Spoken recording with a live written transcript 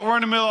we're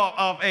in the middle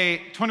of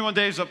a 21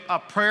 days of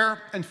prayer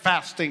and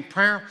fasting.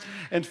 Prayer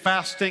and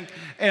fasting.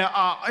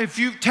 If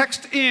you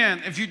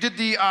if you did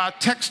the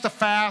text to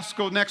fast,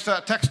 go next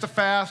to text to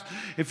fast.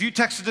 If you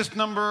texted this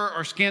number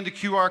or scanned the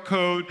QR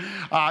code,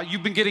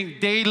 you've been getting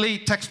daily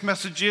text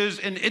messages,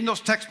 and in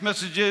those text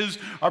messages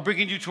are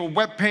bringing you to a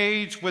web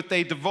page with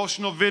a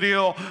devotional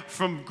video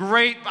from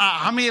great.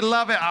 How many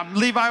love it?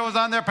 Levi was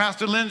on there,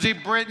 Pastor Lindsay,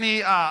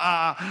 Brittany,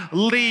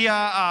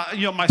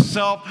 Leah,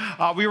 myself.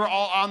 We were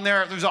all on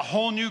there. There's a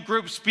whole new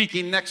group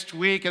speaking next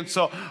week, and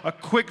so a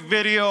quick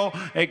video,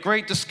 a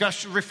great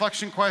discussion,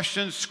 reflection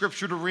questions,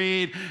 scripture to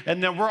read,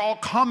 and then we're all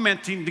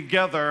commenting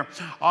together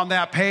on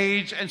that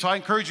page. And so I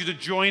encourage you to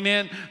join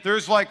in.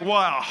 There's like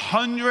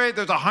 100,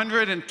 there's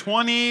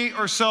 120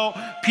 or so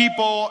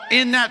people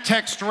in that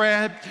text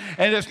thread,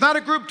 and it's not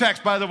a group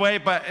text, by the way,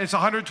 but it's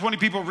 120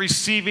 people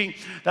receiving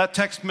that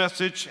text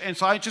message. And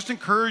so I just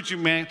encourage you,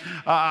 man,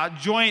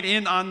 join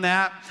in on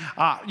that.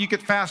 You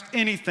could fast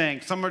anything.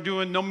 Some are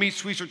doing no meat,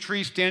 sweets, or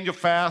treats, Daniel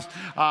fast.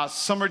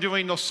 Some are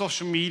doing no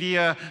social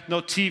media,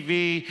 no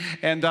TV,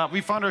 and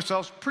we found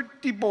ourselves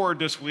pretty bored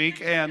this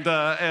week. And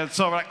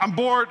so we're like, I'm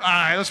bored. All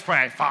right, let's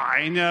pray.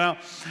 Fine,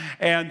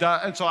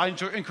 And so I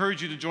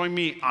encourage you to join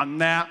me on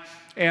that.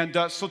 And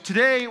so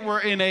today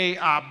we're in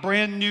a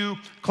brand new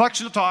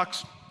collection of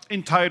talks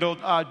entitled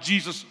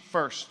Jesus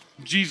First.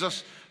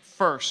 Jesus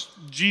First.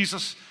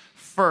 Jesus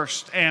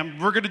First.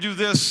 And we're going to do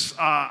this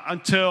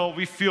until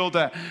we feel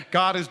that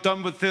God is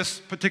done with this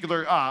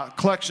particular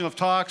collection of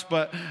talks,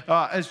 but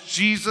as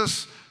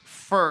Jesus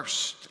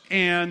First.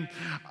 And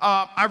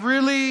I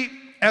really,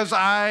 as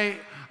I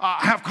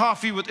have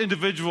coffee with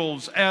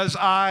individuals, as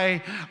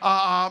I,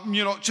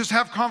 just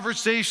have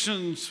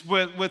conversations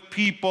with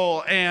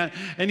people, and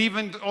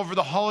even over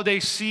the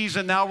holiday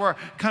season, now we're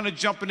kind of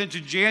jumping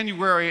into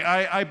January,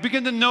 I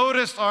begin to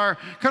notice our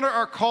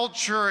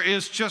culture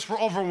is just, we're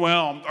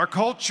overwhelmed. Our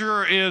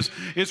culture is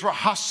we're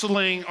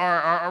hustling,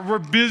 we're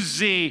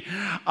busy.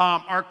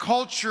 Our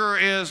culture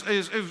is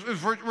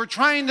we're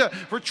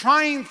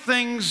trying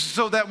things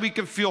so that we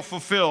can feel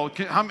fulfilled.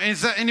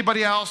 Is that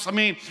anybody else? I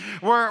mean,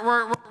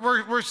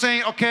 we're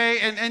saying, okay,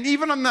 and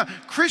even on the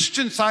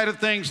Christian side of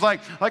things, like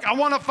I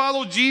want to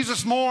follow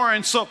Jesus more,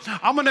 and so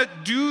I'm going to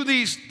do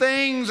these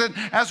things, and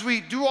as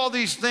we do all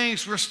these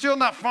things, we're still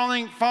not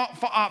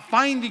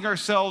finding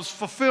ourselves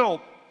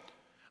fulfilled.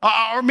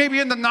 Or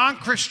maybe in the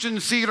non-Christian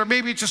seat, or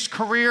maybe just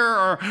career,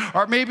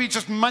 or maybe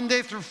just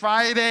Monday through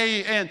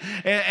Friday,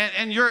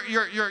 and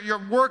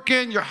you're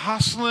working, you're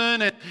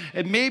hustling,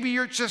 and maybe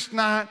you're just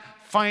not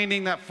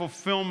finding that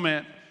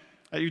fulfillment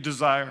that you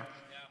desire.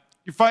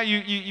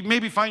 You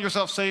maybe find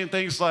yourself saying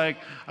things like,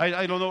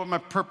 I don't know what my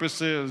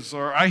purpose is,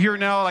 or I hear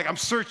now, like, I'm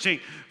searching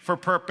for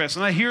purpose.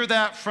 And I hear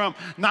that from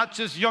not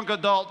just young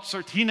adults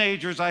or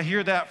teenagers. I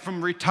hear that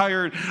from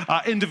retired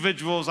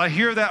individuals. I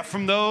hear that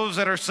from those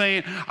that are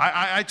saying,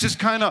 I just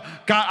kind of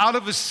got out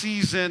of a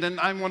season, and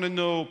I want to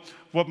know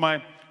what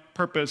my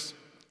purpose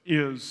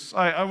is.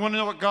 I want to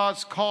know what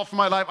God's call for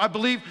my life. I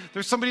believe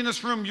there's somebody in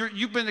this room,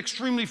 you've been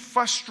extremely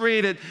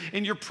frustrated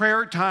in your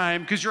prayer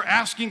time because you're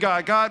asking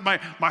God, my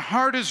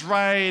heart is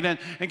right, and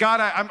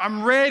God,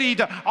 I'm ready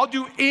I'll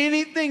do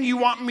anything you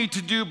want me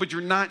to do, but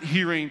you're not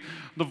hearing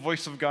the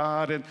voice of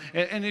God. And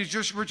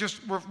it's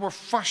we're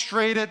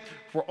frustrated,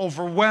 we're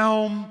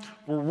overwhelmed,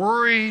 we're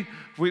worried,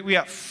 we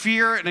have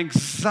fear and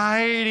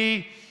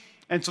anxiety.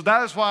 And so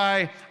that is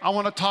why I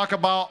want to talk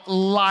about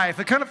life.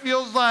 It kind of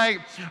feels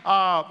like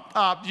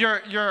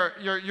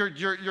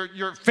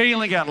you're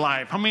failing at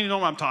life. How many know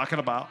what I'm talking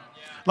about?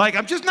 Like,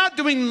 I'm just not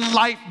doing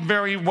life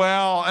very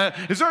well.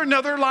 Is there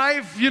another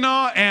life,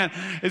 And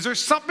is there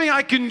something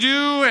I can do?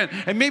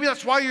 And maybe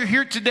that's why you're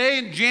here today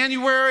in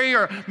January,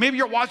 or maybe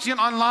you're watching it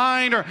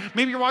online, or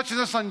maybe you're watching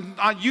this on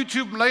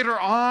YouTube later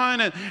on,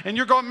 and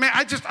you're going, man,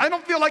 I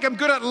don't feel like I'm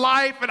good at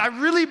life. And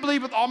I really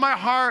believe with all my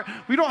heart,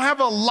 we don't have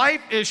a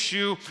life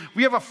issue.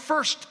 We have a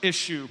first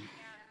issue.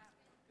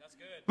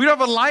 We don't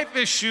have a life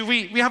issue.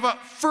 We have a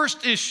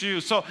first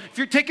issue. So if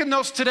you're taking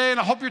notes today, and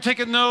I hope you're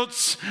taking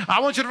notes, I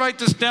want you to write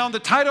this down. The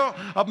title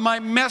of my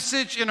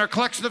message in our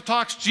collection of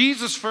talks,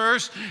 Jesus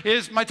First,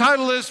 my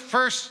title is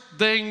First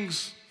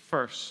Things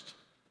First.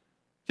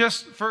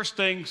 Just first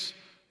things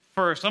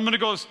first. I'm going to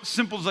go as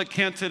simple as I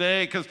can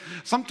today, because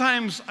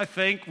sometimes I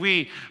think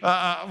we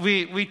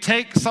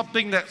take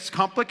something that's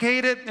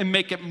complicated and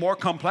make it more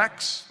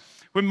complex.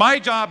 When my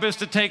job is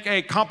to take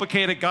a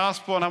complicated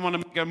gospel, and I want to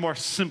make it a more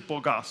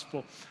simple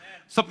gospel,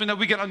 something that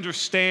we can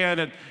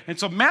understand. And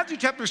so Matthew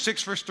chapter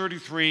 6, verse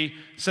 33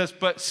 says,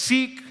 but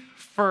seek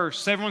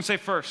first. Everyone say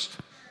first.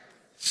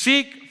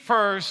 Seek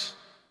first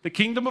the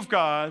kingdom of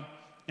God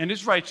and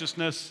his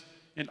righteousness,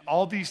 and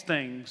all these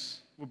things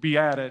will be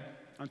added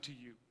unto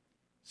you.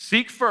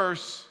 Seek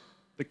first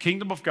the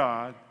kingdom of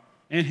God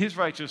and his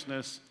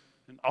righteousness,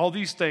 and all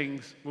these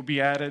things will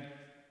be added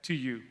to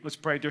you. Let's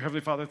pray. Dear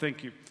Heavenly Father,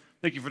 thank you.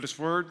 Thank you for this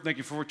word. Thank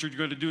you for what you're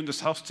going to do in this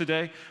house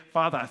today.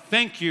 Father, I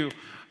thank you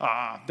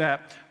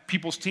that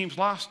people's team's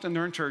lost and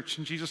they're in church.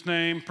 In Jesus'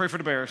 name, pray for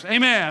the Bears.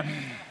 Amen.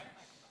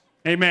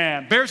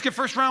 Amen. Bears get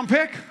first round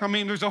pick. I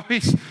mean, there's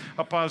always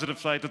a positive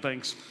side to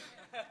things.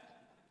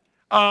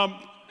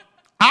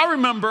 I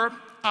remember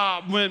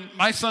when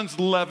my son's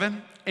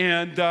 11,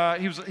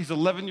 and he's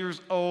 11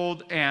 years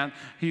old, and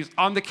he's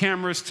on the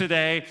cameras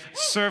today,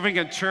 serving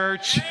in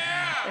church.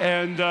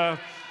 And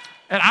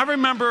I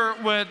remember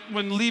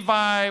when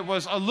Levi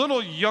was a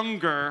little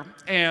younger,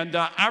 and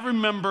I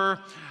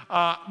remember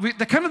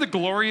the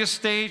glorious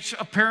stage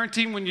of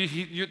parenting when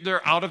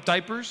they're out of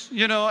diapers,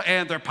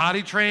 and they're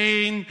potty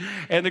trained.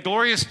 And the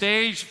glorious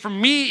stage for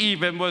me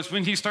even was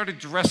when he started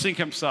dressing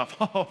himself.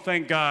 Oh,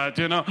 thank God,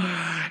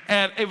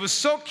 And it was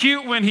so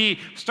cute when he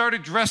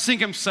started dressing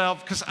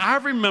himself, because I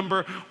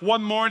remember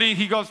one morning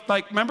he goes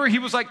he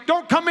was like,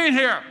 "Don't come in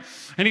here."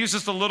 And he was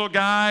just a little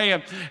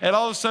guy, and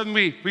all of a sudden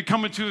we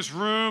come into his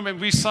room, and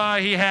we saw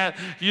he had,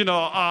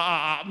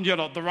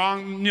 the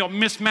wrong,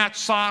 mismatched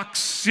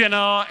socks,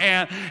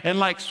 and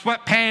like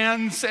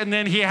sweatpants, and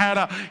then he had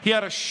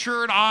a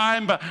shirt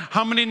on. But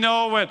how many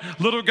know when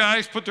little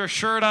guys put their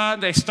shirt on,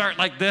 they start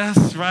like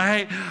this,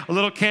 right?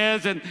 Little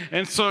kids,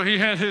 and so he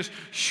had his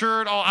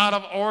shirt all out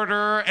of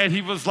order, and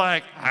he was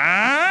like,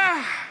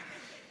 ah.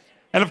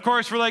 And of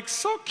course, we're like,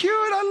 so cute,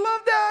 I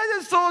love that,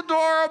 it's so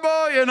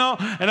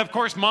adorable, And of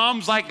course,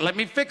 mom's like, let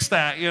me fix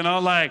that,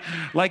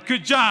 like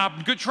good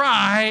job, good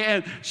try.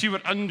 And she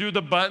would undo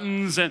the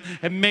buttons and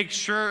make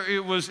sure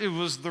it was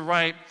the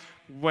right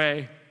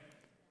way.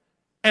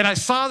 And I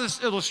saw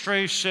this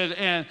illustration,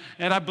 and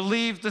I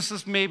believe this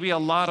is maybe a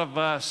lot of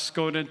us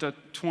going into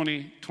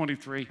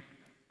 2023.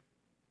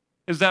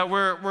 Is that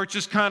we're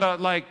just kind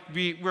of like,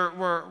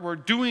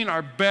 we're doing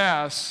our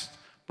best,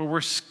 but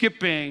we're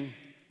skipping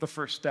the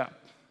first step.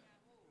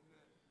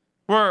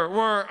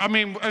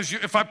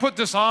 If I put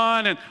this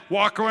on and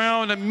walk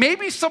around, and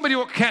maybe somebody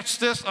will catch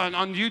this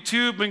on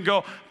YouTube and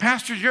go,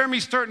 Pastor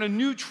Jeremy's starting a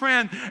new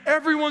trend.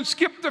 Everyone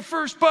skipped the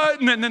first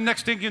button, and then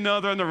next thing you know,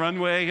 they're on the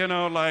runway,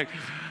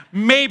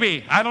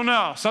 maybe, I don't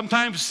know.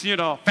 Sometimes,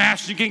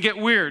 fashion can get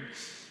weird.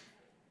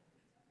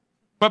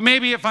 But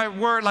maybe if I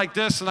were like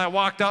this and I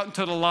walked out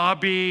into the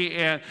lobby,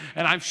 and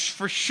I'm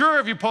for sure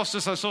if you post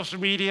this on social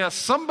media,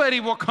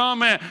 somebody will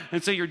comment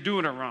and say, you're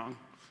doing it wrong.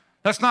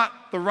 That's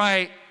not the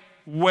right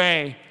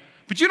way.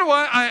 But you know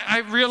what? I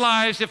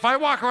realized if I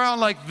walk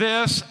around like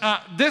this,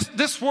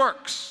 this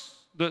works.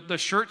 The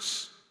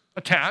shirt's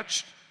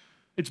attached,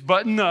 it's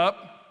buttoned up,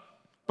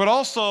 but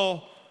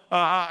also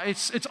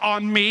it's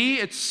on me,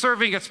 it's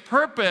serving its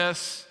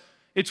purpose,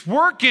 it's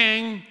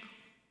working,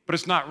 but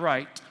it's not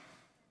right.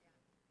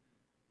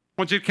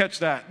 I want you to catch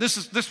that.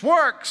 This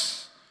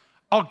works.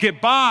 I'll get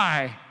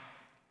by.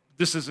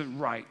 This isn't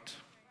right.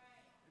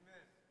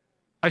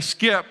 I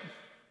skip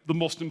the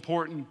most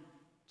important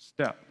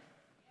step.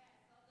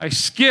 I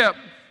skip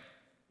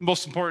the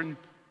most important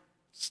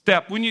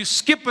step. When you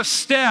skip a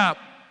step,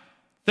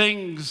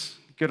 things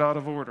get out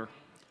of order.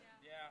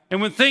 And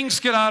when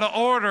things get out of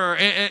order,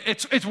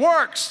 it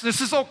works.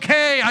 This is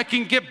okay. I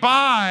can get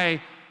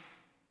by,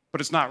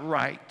 but it's not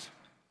right.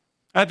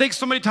 I think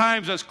so many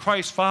times as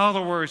Christ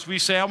followers, we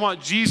say, I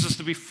want Jesus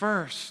to be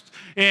first.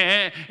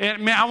 And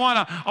man, I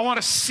want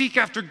to seek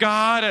after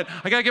God, and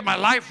I got to get my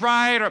life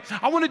right, or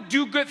I want to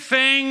do good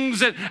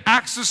things and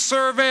acts of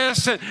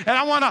service, and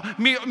I want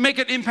to make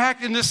an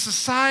impact in this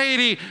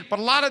society. But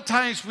a lot of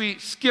times we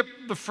skip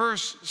the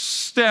first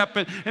step,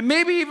 and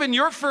maybe even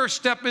your first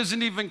step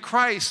isn't even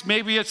Christ.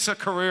 Maybe it's a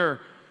career.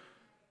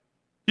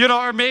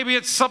 Or maybe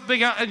it's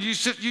something, and you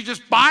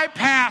just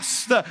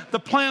bypass the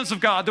plans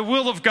of God, the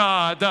will of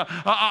God.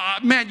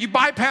 You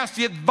bypass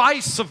the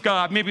advice of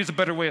God. Maybe it's a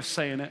better way of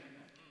saying it.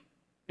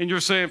 And you're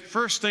saying,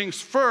 first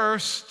things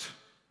first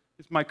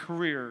is my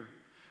career.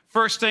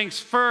 First things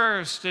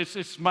first,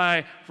 it's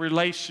my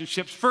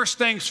relationships. First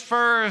things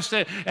first,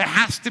 it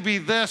has to be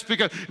this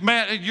because,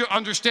 man, you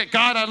understand,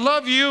 God, I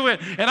love you,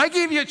 and I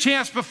gave you a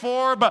chance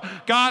before, but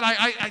God,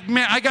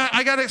 I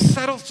got to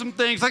settle some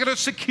things. I got to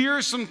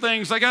secure some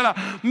things. I got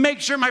to make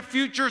sure my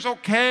future's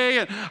okay,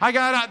 and I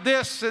got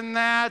this and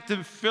that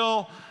to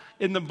fill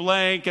in the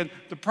blank. And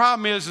the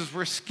problem is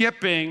we're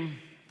skipping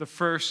the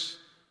first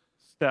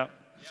step.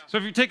 So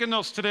if you're taking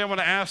notes today, I want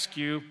to ask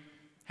you,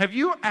 have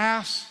you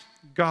asked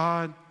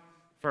God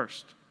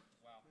first?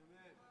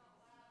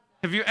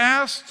 Have you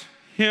asked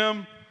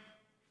Him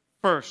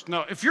first?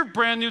 Now, if you're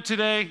brand new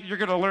today, you're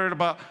going to learn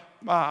about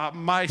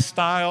my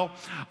style.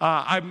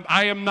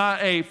 I am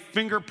not a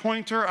finger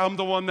pointer. I'm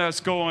the one that's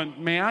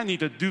going, man, I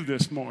need to do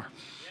this more.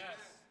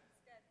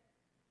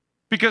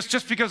 Because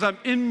just because I'm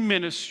in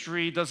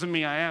ministry doesn't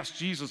mean I ask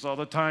Jesus all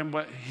the time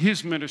what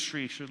His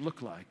ministry should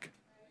look like.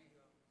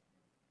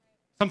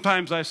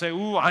 Sometimes I say,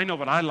 ooh, I know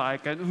what I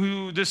like, and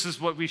ooh, this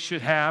is what we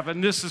should have,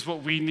 and this is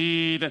what we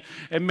need.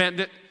 And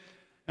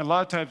a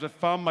lot of times I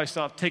found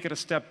myself taking a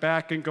step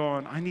back and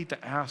going, I need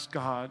to ask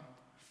God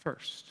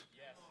first.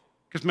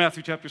 Because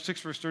Matthew chapter 6,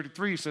 verse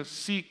 33 says,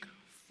 seek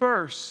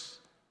first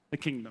the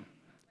kingdom.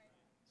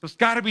 So it's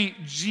got to be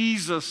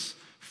Jesus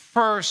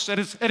first.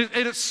 And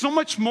it's so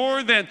much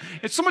more than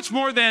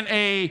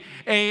a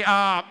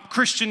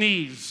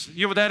Christianese.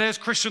 You know what that is?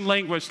 Christian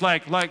language,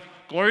 like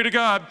glory to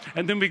God,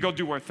 and then we go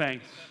do our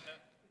thing.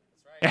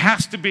 It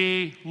has to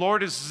be,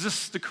 Lord, is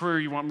this the career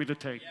you want me to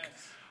take? Yes.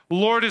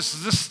 Lord,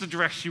 is this the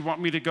direction you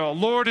want me to go?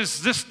 Lord,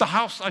 is this the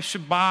house I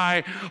should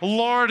buy?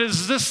 Lord,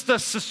 is this the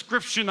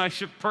subscription I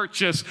should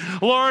purchase?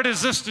 Lord,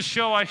 is this the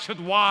show I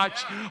should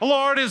watch?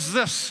 Lord, is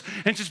this?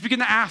 And just begin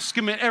to ask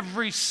him in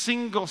every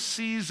single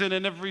season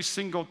and every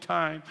single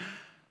time.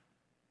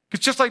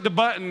 Because just like the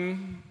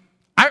button,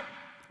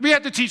 we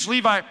had to teach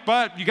Levi,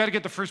 but you got to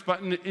get the first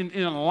button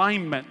in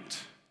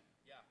alignment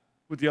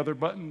with the other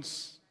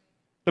buttons.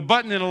 The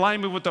button in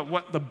alignment with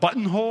the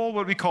buttonhole,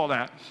 what do we call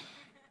that?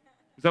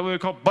 Is that what we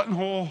call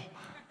buttonhole?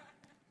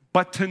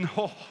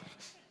 Buttonhole.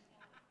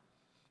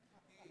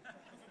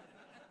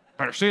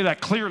 Better say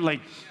that clearly.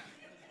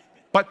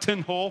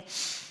 Buttonhole.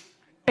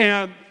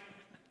 And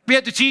we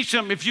had to teach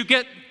them, if you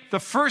get the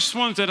first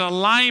ones in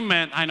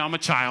alignment, I know I'm a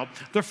child,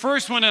 the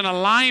first one in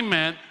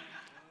alignment,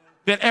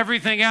 that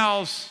everything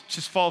else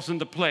just falls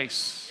into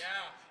place.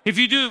 If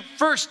you do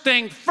first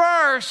thing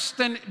first,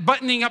 then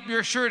buttoning up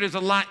your shirt is a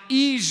lot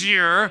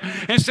easier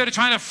instead of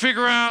trying to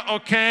figure out,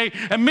 okay,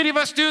 and many of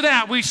us do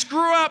that. We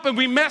screw up and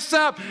we mess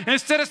up. And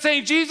instead of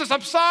saying, Jesus,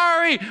 I'm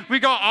sorry, we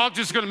go, I'm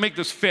just going to make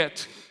this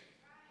fit.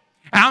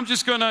 And I'm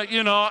just going to,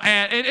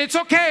 and it's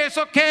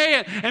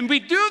okay. And we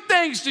do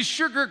things to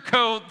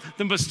sugarcoat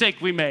the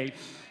mistake we made.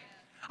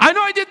 I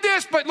know I did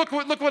this, but look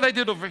what I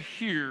did over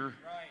here.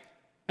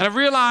 And I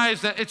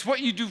realized that it's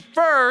what you do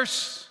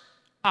first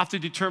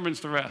often determines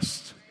the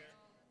rest.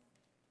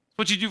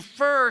 What you do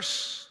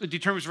first that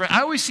determines the rest.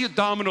 I always see a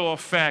domino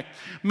effect.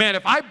 Man,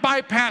 if I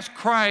bypass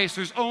Christ,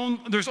 there's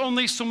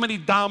only so many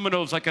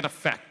dominoes I can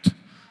affect.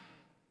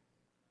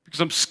 Because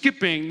I'm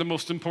skipping the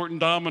most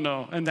important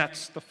domino, and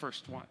that's the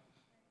first one.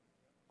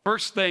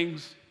 First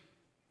things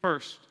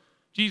first.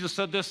 Jesus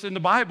said this in the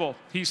Bible.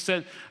 He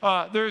said,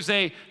 there's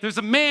a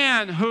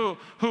man who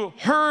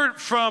heard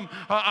from,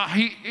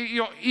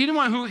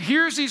 anyone who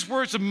hears these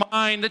words of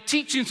mine, the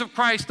teachings of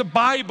Christ, the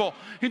Bible,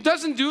 who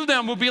doesn't do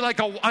them will be like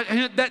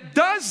that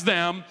does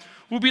them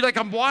will be like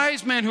a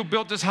wise man who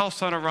built his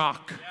house on a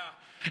rock. Yeah.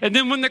 And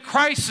then when the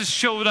crisis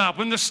showed up,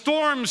 when the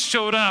storms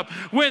showed up,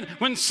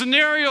 when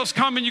scenarios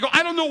come and you go,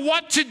 I don't know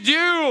what to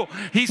do.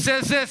 He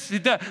says this,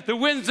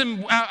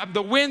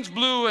 the winds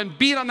blew and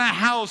beat on that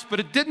house, but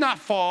it did not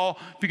fall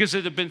because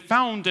it had been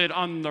founded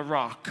on the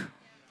rock.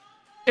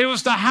 It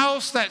was the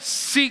house that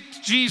sought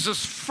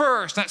Jesus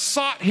first, that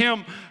sought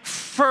him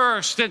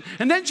first. And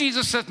then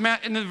Jesus says,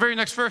 Matt, in the very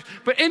next verse,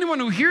 but anyone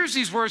who hears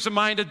these words of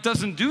mine that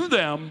doesn't do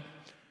them,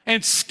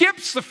 and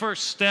skips the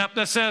first step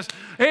that says,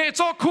 hey,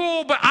 it's all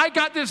cool, but I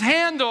got this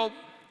handled,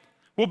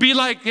 will be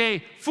like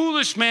a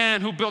foolish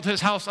man who built his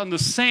house on the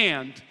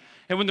sand.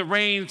 And when the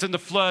rains and the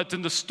floods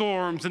and the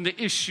storms and the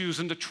issues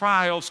and the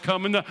trials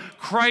come and the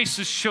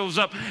crisis shows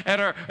up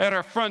at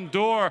our front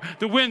door,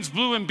 the winds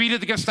blew and beat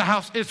it against the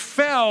house. It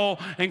fell,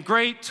 and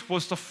great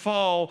was the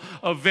fall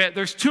of it.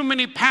 There's too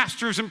many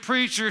pastors and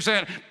preachers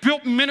that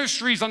built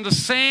ministries on the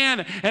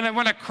sand, and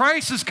when a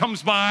crisis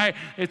comes by,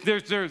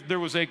 there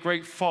was a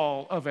great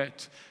fall of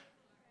it.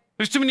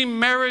 There's too many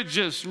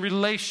marriages,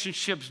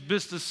 relationships,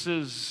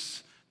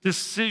 businesses,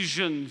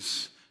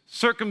 decisions,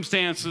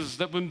 circumstances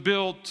that when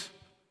built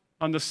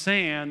on the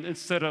sand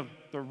instead of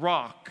the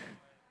rock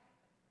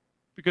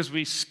because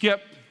we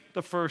skip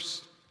the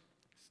first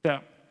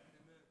step.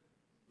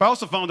 But I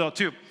also found out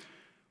too,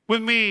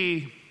 when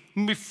we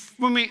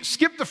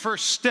skip the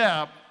first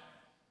step,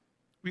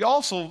 we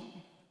also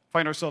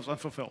find ourselves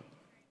unfulfilled.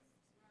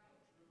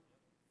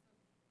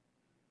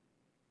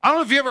 I don't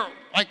know if you ever,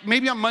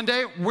 maybe on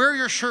Monday, wear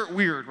your shirt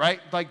weird, right?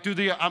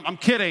 I'm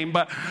kidding,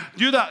 but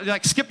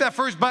skip that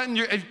first button,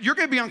 you're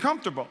going to be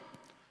uncomfortable.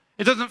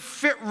 It doesn't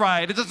fit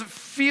right. It doesn't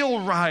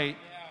feel right.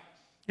 Yeah.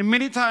 And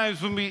many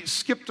times when we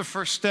skip the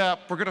first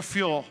step, we're going to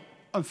feel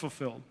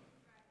unfulfilled.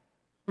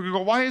 We're going to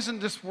go, why isn't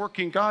this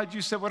working? God,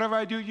 you said, whatever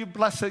I do, you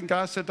bless it. And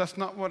God said, that's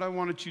not what I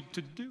wanted you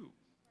to do.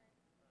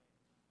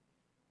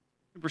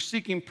 We're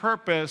seeking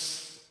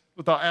purpose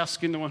without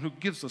asking the one who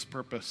gives us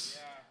purpose.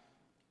 Yeah.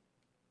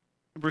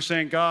 And we're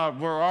saying, God,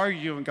 where are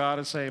you? And God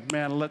is saying,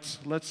 man, let's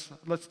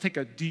take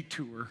a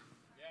detour.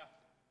 Yeah.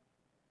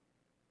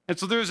 And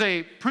so there's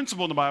a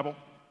principle in the Bible.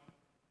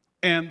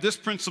 And this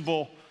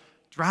principle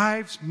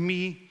drives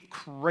me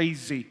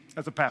crazy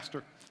as a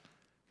pastor.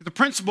 The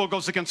principle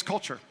goes against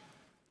culture.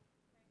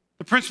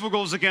 The principle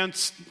goes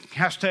against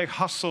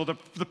 #hustle.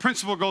 The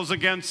principle goes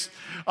against,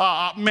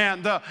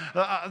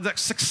 the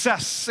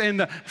success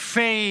and the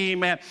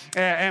fame.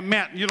 And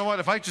man, you know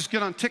what? If I just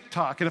get on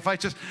TikTok and if I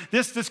just,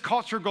 this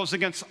culture goes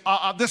against,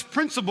 this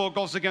principle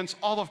goes against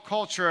all of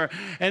culture.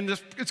 And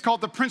it's called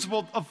the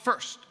principle of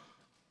first.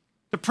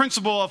 The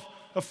principle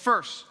of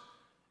first.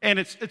 And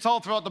it's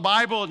all throughout the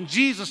Bible, and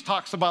Jesus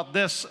talks about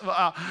this.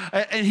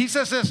 And he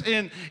says this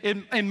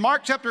in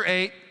Mark chapter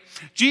 8.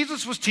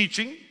 Jesus was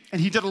teaching, and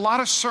he did a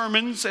lot of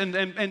sermons, and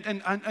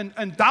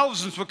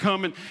thousands would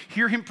come and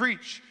hear him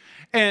preach.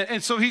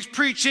 And so he's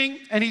preaching,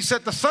 and he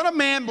said, the Son of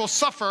Man will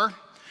suffer,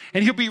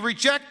 and he'll be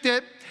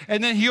rejected,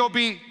 and then he'll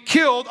be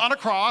killed on a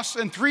cross,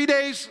 and 3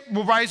 days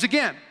will rise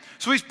again.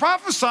 So he's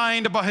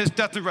prophesying about his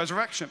death and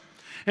resurrection.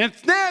 And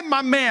then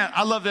my man,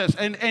 I love this,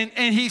 and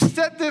he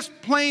said this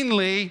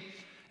plainly,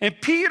 and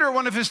Peter,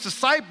 one of his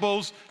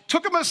disciples,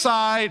 took him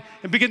aside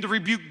and began to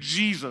rebuke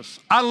Jesus.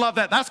 I love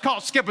that. That's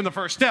called skipping the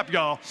first step,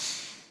 y'all.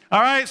 All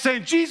right,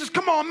 saying, Jesus,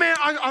 come on, man,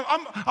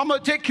 I'm going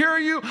to take care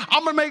of you.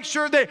 I'm going to make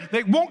sure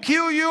they won't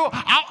kill you.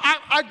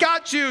 I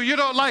got you. You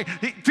know, like,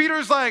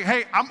 Peter's like,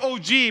 hey, I'm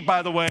OG,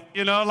 by the way.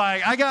 You know,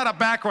 like, I got a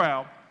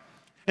background.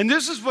 And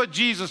this is what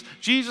Jesus,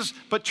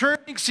 but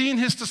turning, seeing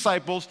his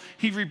disciples,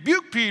 he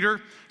rebuked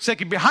Peter, saying,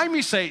 get behind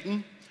me,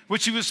 Satan,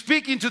 which he was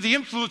speaking to the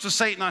influence of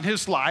Satan on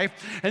his life.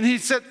 And he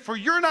said, for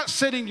you're not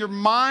setting your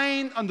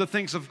mind on the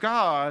things of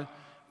God,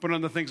 but on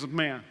the things of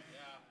man.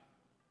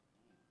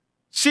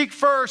 Seek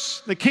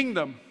first the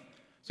kingdom.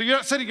 So you're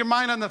not setting your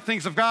mind on the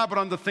things of God, but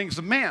on the things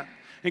of man.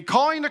 And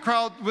calling the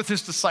crowd with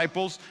his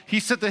disciples, he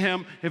said to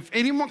him, if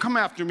anyone come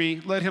after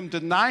me, let him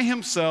deny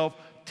himself,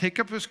 take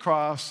up his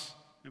cross,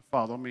 and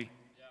follow me.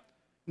 Yeah.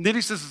 And then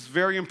he says this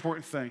very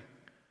important thing.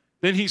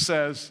 Then he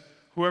says,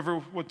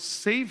 whoever would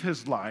save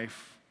his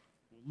life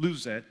will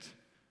lose it.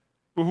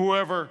 But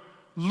whoever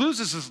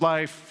loses his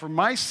life for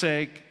my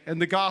sake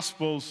and the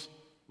gospel's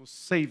will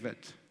save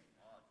it.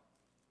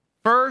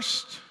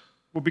 First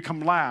will become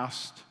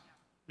last,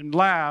 and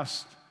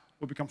last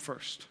will become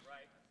first.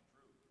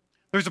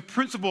 There's a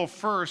principle of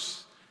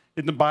first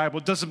in the Bible.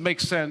 It doesn't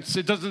make sense.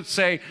 It doesn't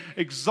say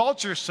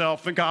exalt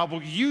yourself and God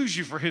will use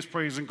you for his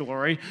praise and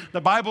glory. The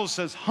Bible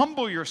says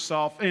humble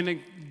yourself and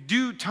in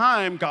due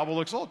time God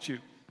will exalt you.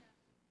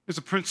 There's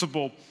a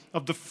principle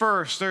of the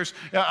first. There's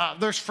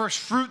first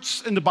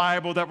fruits in the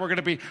Bible that we're going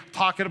to be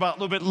talking about a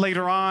little bit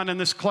later on in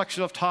this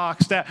collection of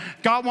talks, that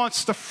God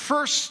wants the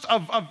first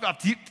of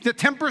the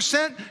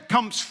 10%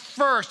 comes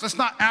first. It's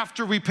not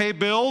after we pay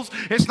bills.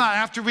 It's not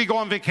after we go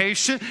on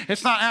vacation.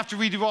 It's not after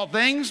we do all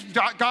things.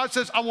 God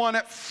says, I want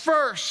it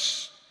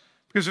first,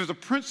 because there's a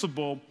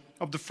principle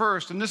of the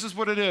first, and this is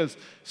what it is.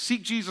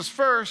 Seek Jesus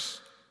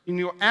first, and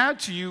he'll add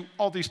to you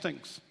all these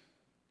things.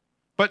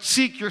 But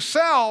seek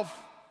yourself,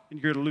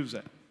 and you're going to lose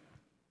it.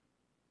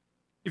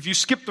 If you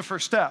skip the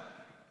first step,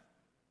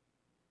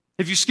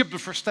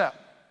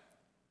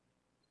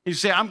 you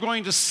say, I'm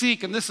going to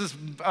seek, and this is,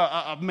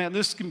 man,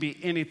 this can be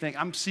anything.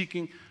 I'm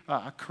seeking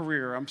a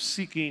career. I'm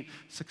seeking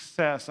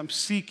success. I'm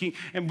seeking,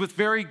 and with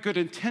very good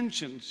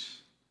intentions,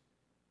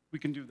 we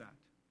can do that.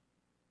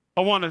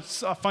 I want a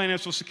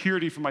financial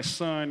security for my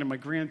son and my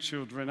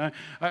grandchildren.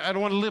 I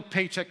don't want to live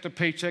paycheck to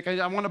paycheck.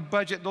 I want a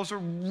budget. Those are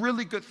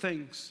really good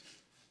things.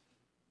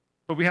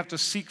 But we have to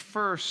seek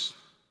first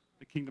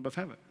the kingdom of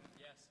heaven.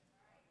 Yes.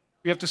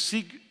 We have to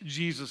seek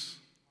Jesus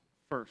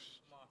first.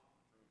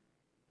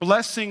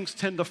 Blessings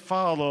tend to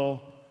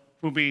follow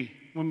when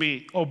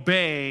we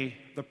obey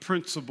the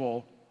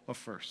principle of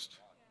first.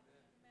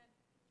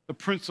 The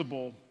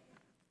principle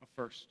of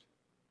first.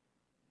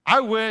 I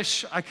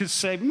wish I could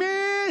say,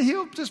 man,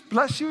 he'll just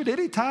bless you at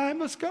any time.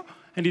 Let's go.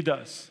 And he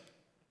does.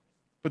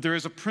 But there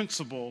is a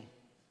principle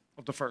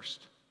of the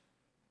first.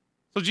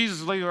 So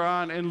Jesus later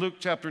on in Luke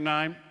chapter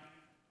 9,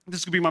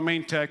 this could be my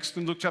main text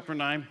in Luke chapter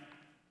 9.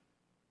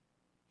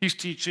 He's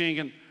teaching,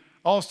 and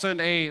all of a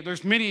sudden,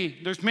 there's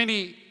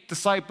many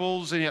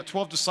disciples, and he had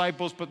 12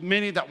 disciples, but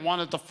many that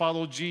wanted to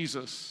follow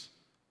Jesus.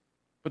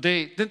 But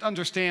they didn't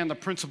understand the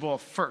principle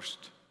of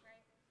first.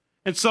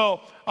 And so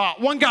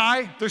one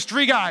guy, there's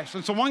three guys,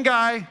 and so one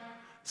guy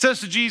says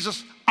to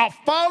Jesus, I'll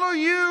follow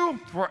you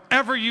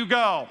wherever you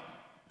go.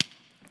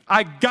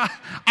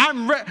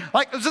 I'm ready.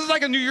 Like, this is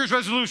like a New Year's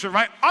resolution,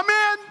 right? I'm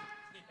in.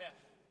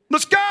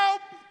 Let's go.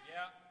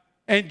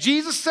 And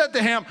Jesus said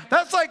to him,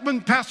 that's like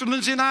when Pastor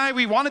Lindsay and I,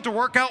 we wanted to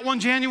work out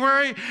one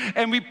January,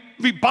 and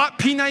we bought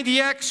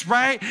P90X,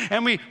 right?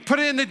 And we put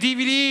it in the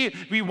DVD,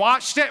 we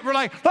watched it, we're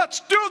like, let's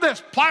do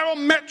this,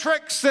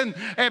 plyometrics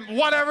and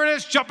whatever it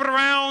is, jumping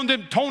around,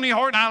 and Tony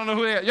Horton, I don't know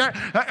who they are,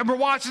 yeah? And we're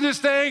watching this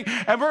thing,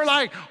 and we're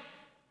like,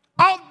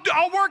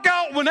 I'll work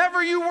out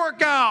whenever you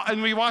work out.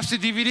 And we watch the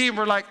DVD, and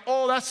we're like,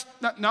 oh, that's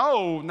not,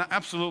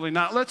 absolutely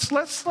not.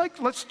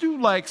 Let's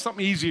do like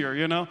something easier,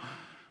 you know?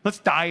 Let's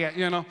diet,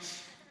 you know?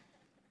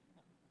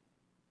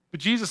 But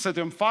Jesus said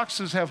to him,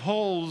 foxes have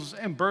holes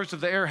and birds of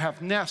the air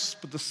have nests,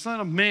 but the Son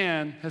of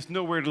Man has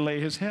nowhere to lay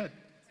his head.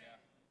 Yeah.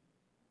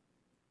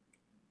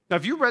 Now,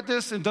 if you read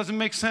this and it doesn't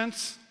make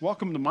sense,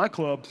 welcome to my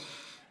club.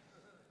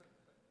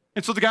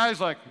 And so the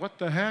guy's like, what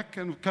the heck?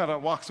 And kind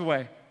of walks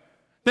away.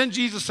 Then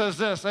Jesus says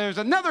this, there's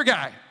another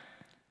guy.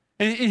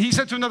 And he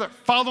said to another,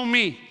 follow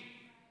me.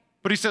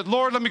 But he said,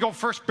 Lord, let me go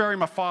first bury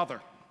my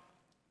father.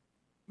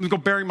 Let me go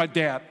bury my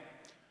dad.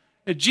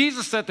 And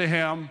Jesus said to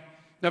him,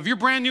 now, if you're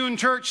brand new in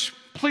church,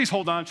 please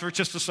hold on for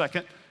just a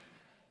second.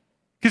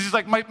 Because he's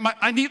like,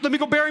 let me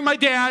go bury my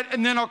dad,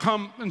 and then I'll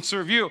come and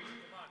serve you.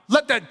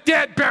 Let the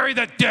dead bury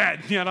the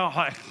dead. You know,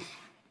 like,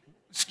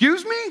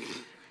 excuse me?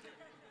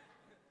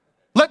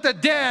 Let the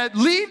dead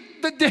leave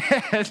the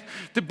dead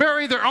to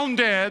bury their own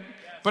dead.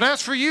 But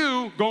as for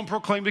you, go and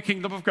proclaim the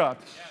kingdom of God.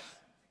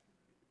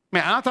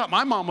 Man, I thought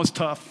my mom was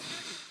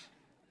tough.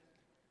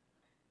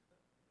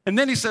 And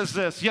then he says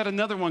this, yet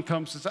another one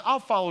comes and says, I'll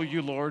follow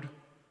you, Lord.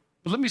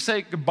 But let me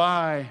say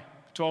goodbye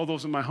to all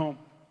those in my home.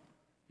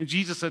 And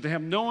Jesus said to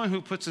him, no one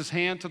who puts his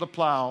hand to the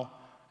plow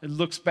and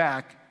looks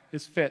back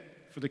is fit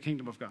for the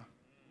kingdom of God.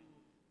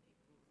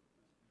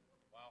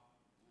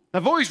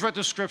 I've always read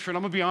this scripture, and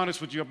I'm going to be honest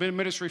with you. I've been in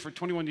ministry for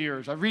 21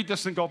 years. I read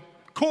this and go,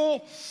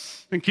 cool,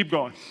 and keep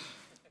going.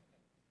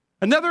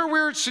 Another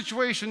weird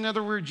situation,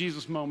 another weird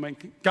Jesus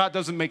moment. God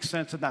doesn't make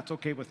sense, and that's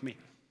okay with me.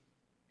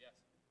 Yes.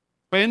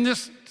 But in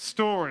this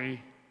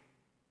story,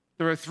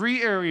 there are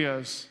 3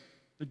 areas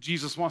that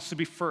Jesus wants to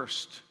be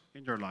first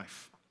in your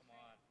life.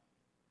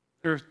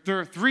 There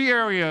are 3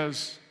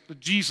 areas that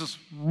Jesus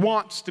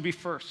wants to be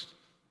first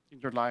in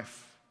your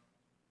life.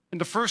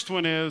 And the first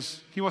one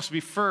is he wants to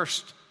be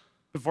first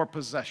before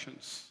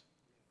possessions.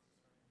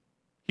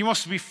 He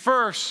wants to be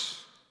first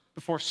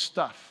before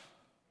stuff.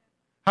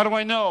 How do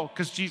I know?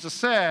 Because Jesus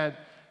said,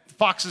 the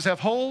foxes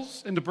have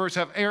holes and the birds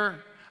have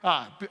air,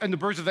 and the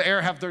birds of the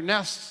air have their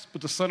nests,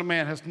 but the Son of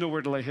Man has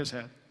nowhere to lay his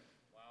head.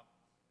 Wow.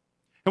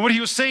 And what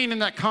he was saying in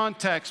that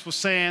context was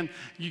saying,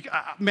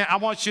 man, I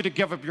want you to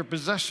give up your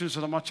possessions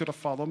and I want you to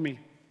follow me.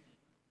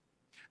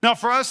 Now,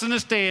 for us in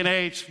this day and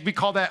age, we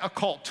call that a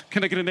cult.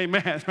 Can I get an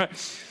amen?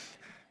 Right?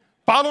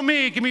 Follow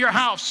me, give me your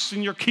house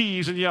and your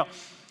keys. And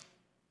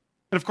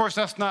of course,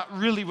 that's not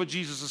really what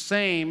Jesus is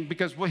saying,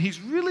 because what he's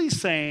really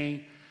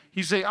saying,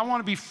 he's saying, I want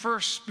to be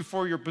first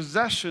before your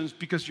possessions,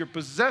 because your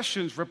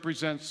possessions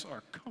represents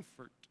our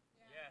comfort.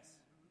 Yes.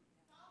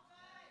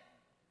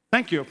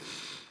 Thank you.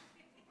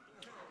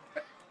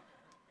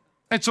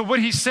 And so what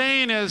he's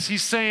saying is,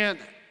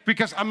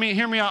 because,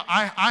 hear me out,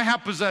 I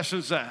have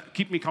possessions that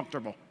keep me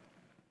comfortable.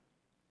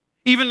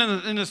 Even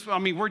in this,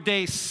 we're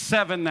day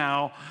 7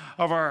 now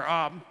of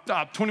our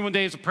 21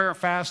 days of prayer and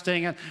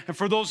fasting. And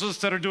for those of us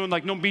that are doing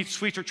like no meat,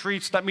 sweets, or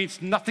treats, that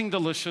means nothing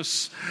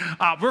delicious.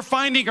 We're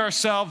finding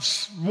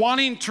ourselves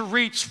wanting to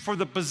reach for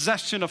the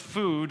possession of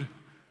food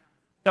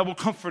that will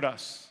comfort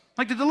us.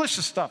 Like the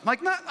delicious stuff,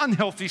 like not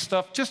unhealthy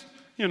stuff, just,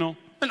 an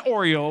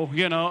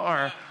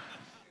Oreo,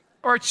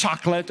 or a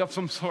chocolate of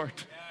some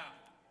sort.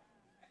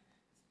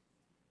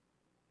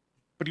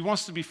 But he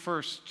wants to be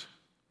first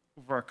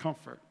over our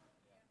comfort.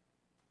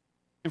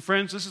 And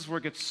friends, this is where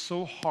it gets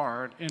so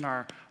hard in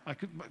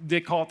they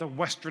call it the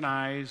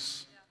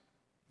westernized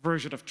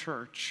version of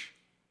church,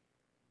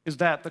 is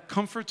that the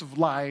comforts of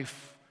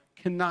life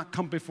cannot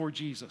come before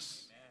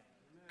Jesus.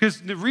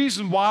 Because the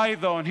reason why,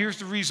 though, and here's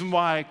the reason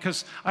why,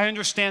 because I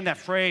understand that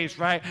phrase,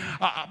 right?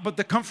 But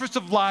the comforts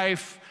of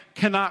life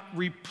cannot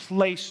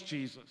replace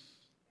Jesus.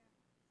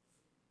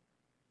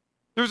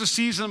 There was a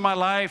season in my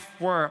life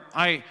where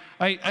I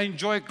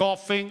enjoyed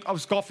golfing. I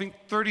was golfing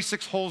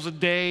 36 holes a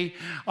day,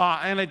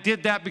 and I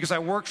did that because I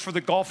worked for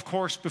the golf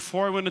course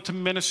before I went into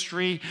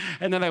ministry,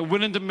 and then I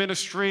went into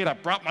ministry, and I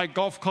brought my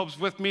golf clubs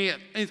with me,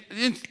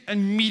 and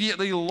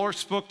immediately the Lord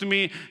spoke to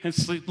me and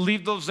said,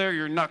 leave those there,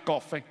 you're not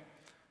golfing.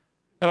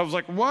 And I was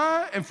like,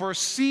 what? And for a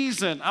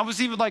season, I was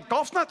even like,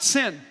 golf's not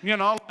sin,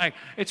 like,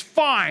 it's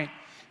fine.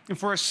 And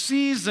for a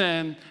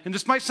season, and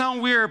this might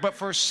sound weird, but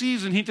for a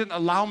season, he didn't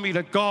allow me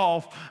to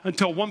golf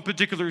until one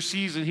particular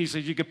season. He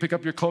said, you could pick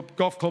up your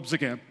golf clubs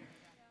again.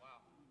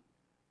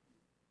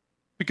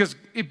 Because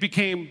it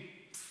became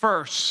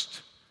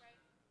first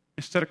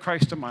instead of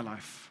Christ in my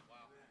life.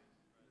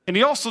 And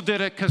he also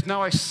did it because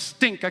now I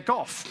stink at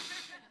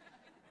golf.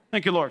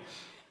 Thank you, Lord.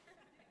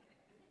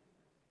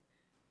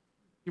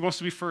 He wants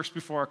to be first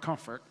before our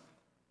comfort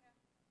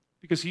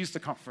because he's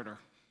the comforter.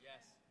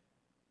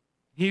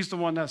 He's the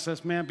one that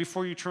says, man,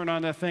 before you turn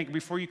on that thing,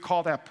 before you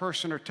call that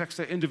person or text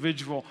that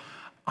individual,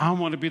 I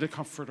want to be the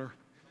comforter.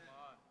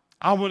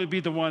 I want to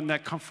be the one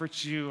that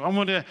comforts you. I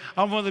want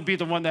to be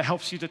the one that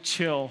helps you to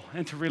chill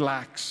and to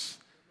relax.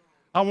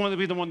 I want to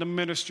be the one to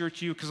minister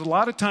to you, because a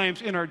lot of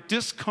times in our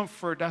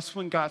discomfort, that's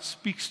when God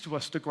speaks to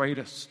us the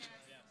greatest,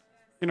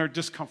 in our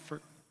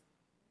discomfort.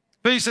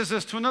 But he says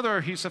this to another,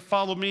 he said,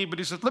 follow me, but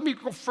he said, let me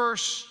go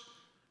first.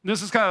 And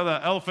this is kind of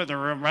the elephant in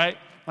the room, right?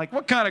 Like,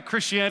 what kind of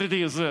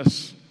Christianity is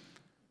this?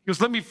 He goes,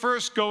 let me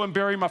first go and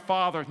bury my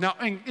father. Now,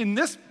 in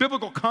this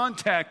biblical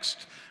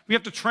context, we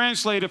have to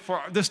translate it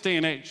for this day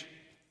and age.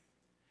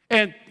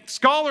 And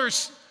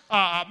scholars,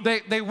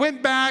 they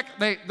went back,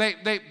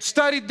 they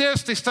studied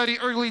this, they studied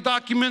early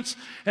documents,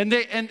 and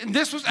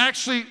this was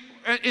actually,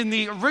 in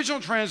the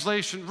original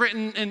translation,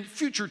 written in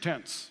future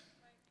tense.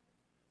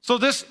 So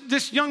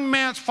this young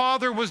man's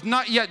father was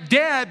not yet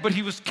dead, but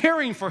he was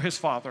caring for his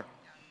father.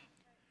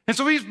 And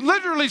so he's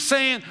literally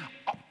saying,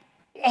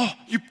 oh,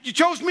 you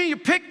chose me, you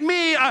picked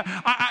me.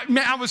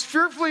 I was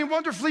fearfully and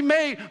wonderfully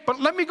made, but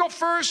let me go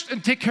first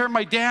and take care of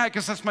my dad,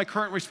 because that's my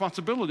current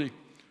responsibility.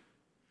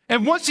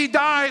 And once he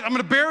dies, I'm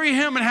going to bury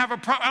him and I'm going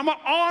to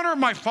honor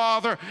my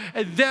father,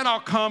 and then I'll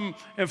come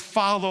and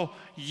follow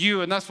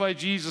you. And that's why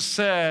Jesus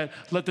said,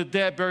 let the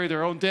dead bury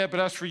their own dead, but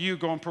as for you,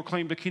 go and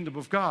proclaim the kingdom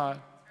of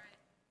God.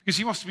 Because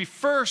he wants to be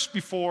first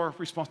before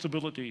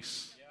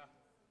responsibilities.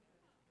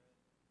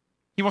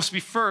 He wants to be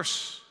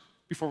first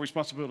before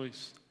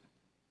responsibilities.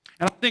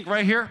 And I think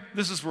right here,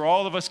 this is where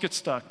all of us get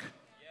stuck.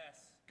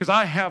 Because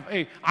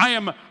I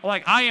am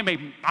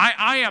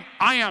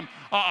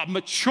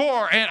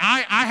mature, and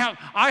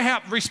I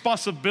have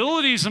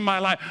responsibilities in my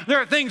life. There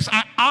are things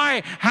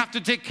I have to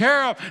take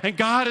care of, and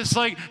God is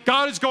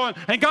going,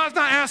 and God's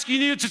not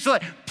asking you to say,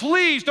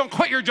 please don't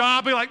quit your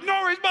job. Be like,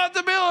 no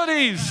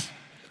responsibilities.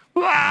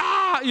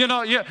 You're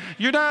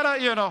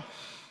not,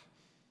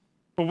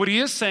 But what he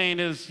is saying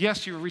is,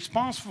 yes, you're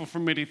responsible for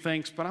many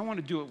things, but I want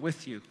to do it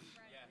with you.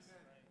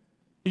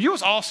 You know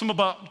what's awesome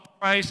about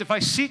Christ? If I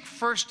seek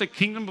first the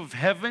kingdom of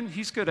heaven,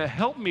 he's going to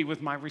help me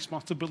with my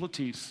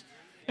responsibilities.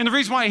 And the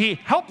reason why he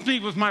helps me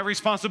with my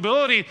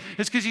responsibility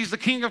is because he's the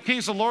King of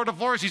kings, the Lord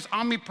of lords. He's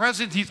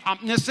omnipresent. He's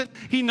omniscient.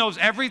 He knows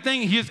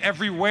everything. He is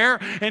everywhere.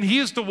 And he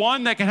is the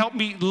one that can help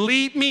me,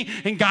 lead me,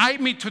 and guide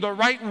me to the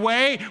right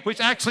way, which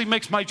actually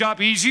makes my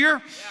job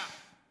easier.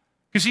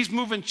 Because he's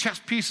moving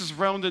chess pieces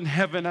around in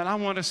heaven, and I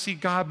want to see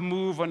God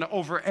move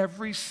over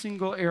every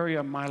single area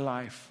of my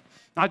life.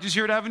 Not just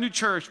here at Avenue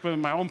Church, but in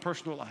my own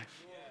personal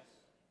life.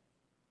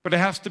 But it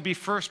has to be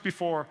first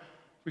before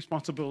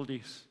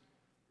responsibilities.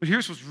 But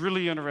here's what's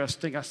really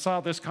interesting. I saw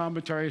this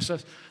commentary. It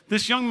says,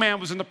 this young man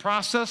was in the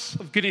process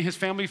of getting his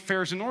family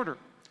affairs in order.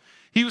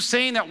 He was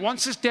saying that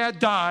once his dad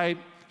died,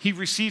 he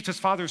received his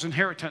father's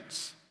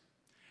inheritance.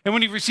 And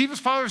when he received his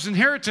father's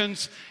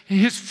inheritance,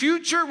 his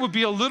future would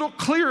be a little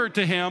clearer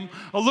to him,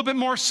 a little bit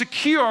more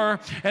secure,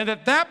 and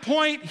at that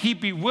point,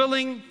 he'd be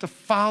willing to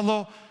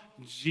follow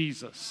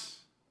Jesus.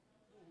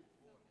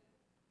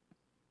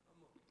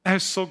 That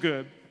is so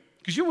good.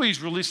 Because you know what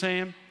he's really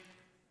saying?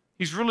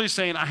 He's really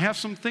saying, I have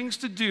some things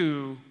to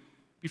do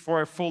before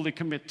I fully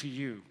commit to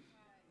you.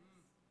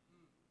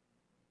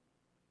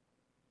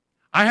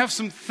 I have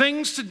some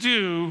things to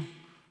do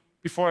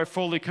before I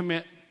fully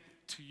commit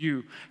to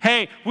you.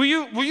 Hey, will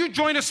you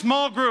join a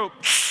small group?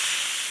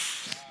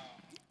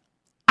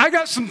 I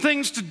got some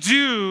things to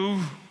do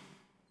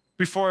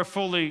before I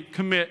fully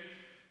commit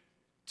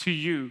to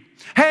you.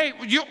 Hey,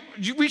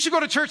 we should go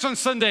to church on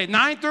Sunday,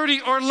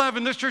 9:30 or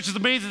 11. This church is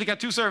amazing. They got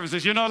 2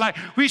 services.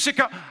 We should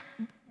go.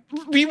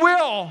 We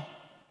will.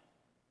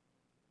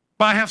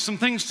 But I have some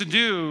things to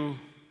do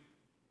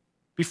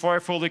before I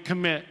fully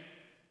commit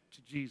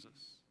to Jesus.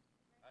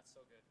 That's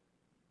so good.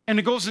 And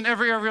it goes in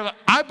every area.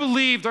 I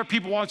believe there are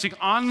people watching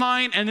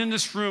online and in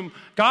this room.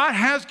 God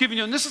has given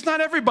you, and this is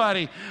not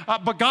everybody,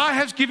 but God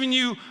has given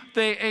you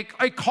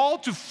a call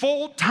to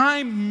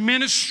full-time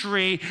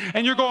ministry,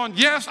 and you're going,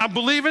 yes, I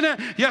believe in it.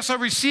 Yes, I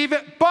receive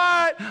it,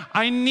 but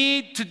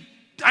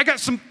I got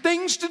some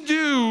things to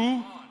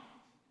do.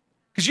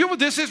 Because you know what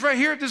this is right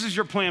here? This is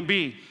your plan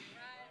B.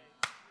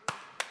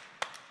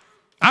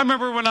 I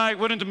remember when I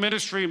went into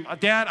ministry,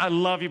 Dad, I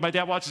love you. My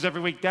dad watches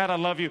every week. Dad, I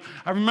love you.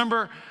 I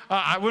remember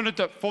I went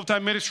into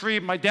full-time ministry.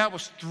 My dad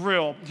was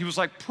thrilled. He was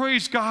like,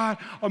 praise God,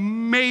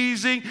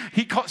 amazing.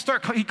 He called,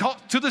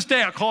 to this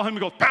day, I call him and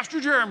goes,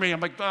 Pastor Jeremy. I'm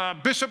like,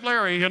 Bishop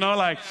Larry, and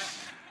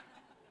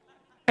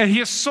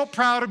he is so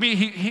proud of me.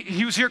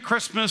 He was here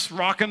Christmas,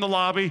 rocking the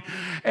lobby.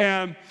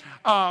 And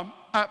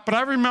but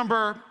I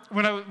remember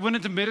when I went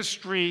into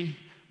ministry,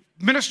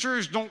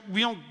 ministers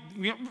we're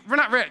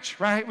not rich,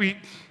 right?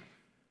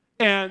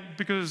 And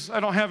because I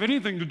don't have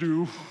anything to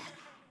do,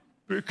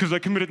 because I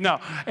committed now.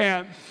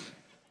 And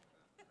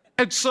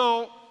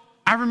so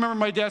I remember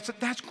my dad said,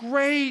 that's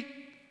great.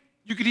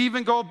 You could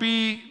even go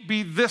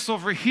be this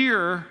over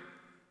here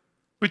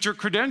with your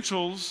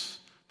credentials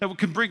that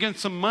can bring in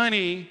some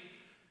money.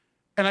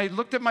 And I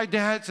looked at my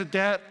dad and said,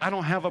 Dad, I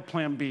don't have a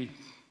plan B. Amen.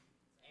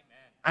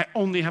 I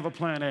only have a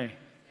plan A. Yeah.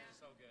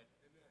 So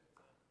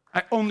good.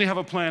 I only have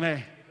a plan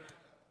A.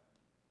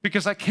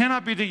 Because I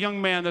cannot be the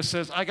young man that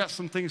says, I got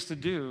some things to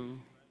do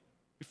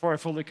before I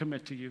fully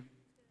commit to you.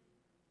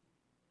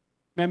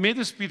 Man, may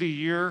this be the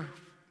year.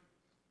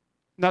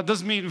 Now, it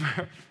doesn't mean,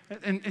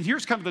 and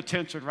here's kind of the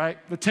tension, right?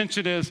 The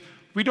tension is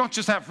we don't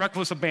just have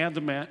reckless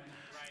abandonment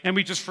and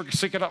we just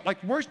forsake it up. Like,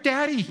 where's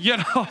Daddy?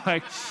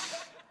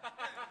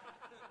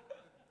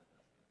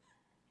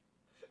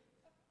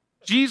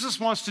 Jesus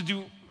wants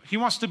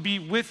to be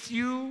with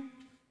you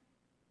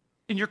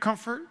in your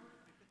comfort.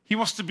 He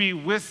wants to be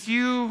with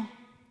you,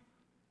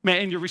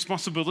 man, in your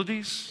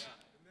responsibilities.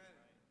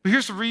 But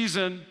here's the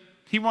reason.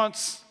 He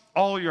wants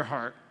all your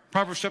heart.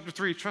 Proverbs chapter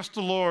 3, trust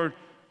the Lord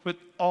with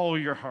all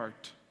your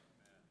heart.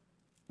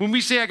 When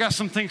we say, I got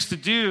some things to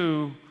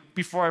do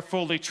before I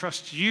fully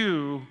trust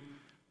you,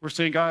 we're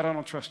saying, God, I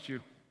don't trust you.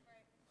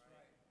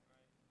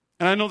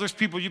 And I know there's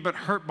people, you've been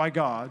hurt by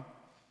God.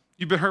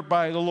 You've been hurt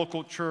by the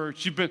local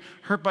church. You've been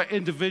hurt by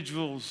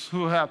individuals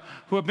who have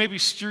maybe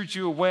steered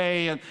you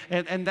away. And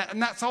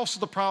that's also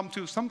the problem,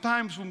 too.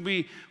 Sometimes when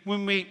we,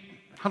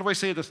 how do I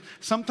say this?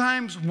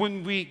 Sometimes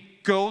when we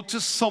go to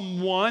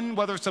someone,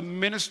 whether it's a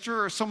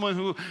minister or someone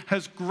who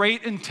has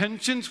great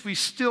intentions, we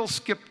still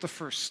skip the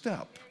first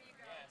step.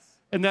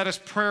 And that is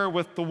prayer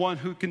with the one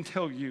who can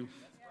tell you.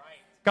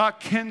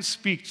 God can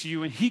speak to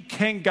you, and he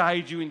can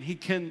guide you, and he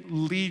can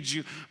lead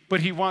you,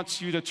 but he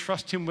wants you to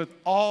trust him with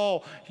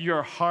all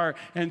your heart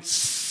and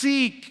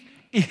seek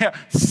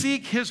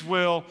his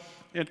will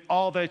in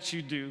all that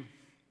you do.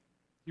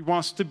 He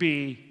wants to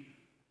be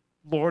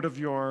Lord of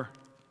your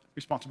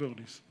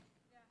responsibilities.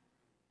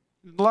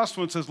 The last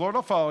one says, Lord,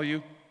 I'll follow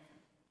you.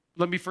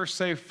 Let me first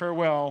say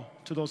farewell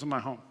to those in my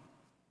home.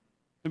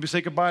 Let me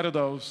say goodbye to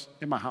those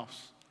in my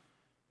house.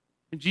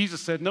 And Jesus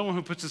said, no one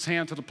who puts his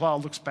hand to the plow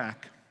looks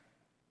back.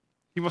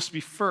 He must be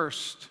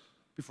first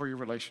before your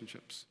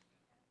relationships.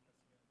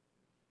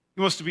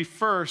 He wants to be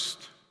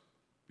first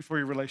before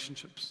your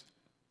relationships.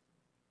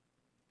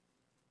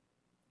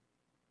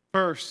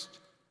 First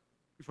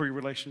before your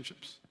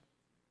relationships.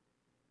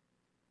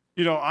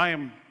 You know,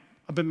 I've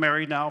been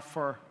married now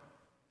for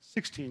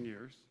 16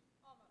 years.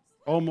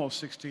 Almost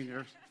 16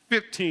 years.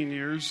 15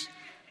 years.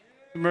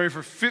 Been married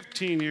for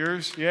 15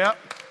 years. Yep.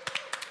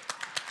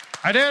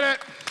 I did it.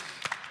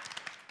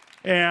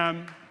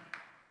 And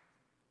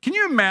can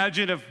you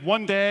imagine if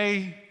one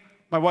day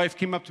my wife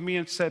came up to me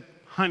and said,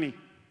 honey,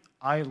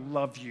 I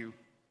love you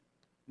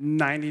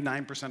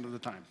 99% of the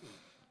time.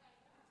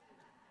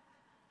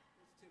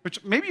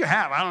 Which maybe you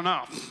have, I don't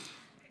know.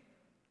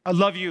 I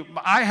love you.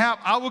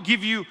 I will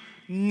give you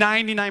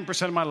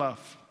 99% of my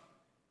love.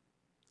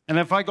 And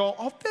if I go,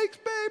 oh, thanks,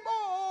 babe,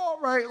 oh,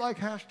 right, like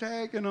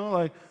hashtag,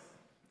 like.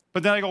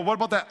 But then I go, what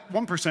about that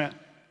 1%?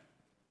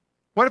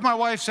 What if my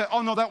wife said,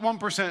 oh, no, that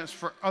 1% is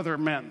for other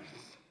men?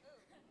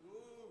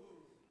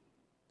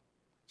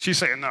 She's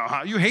saying, no,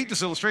 huh? You hate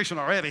this illustration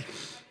already.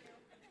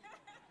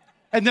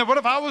 And then what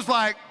if I was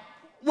like,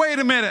 wait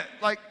a minute,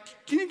 like,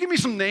 can you give me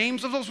some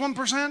names of those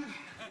 1%?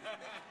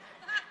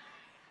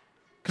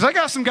 Because I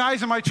got some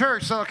guys in my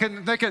church so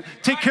they can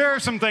take care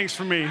of some things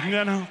for me,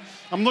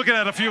 I'm looking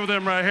at a few of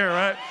them right here,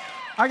 right?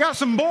 I got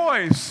some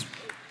boys.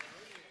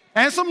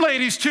 And some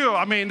ladies, too.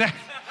 I mean,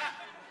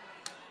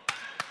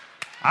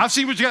 I've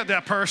seen what you got in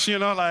that purse,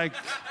 like.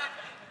 Of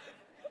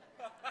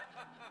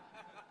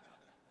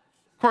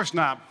course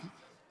not.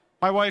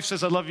 My wife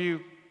says, I love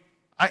you.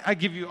 I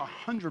give you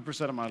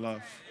 100% of my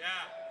love.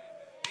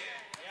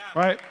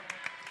 Right?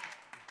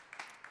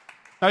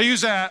 Now, I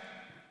use that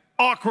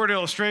awkward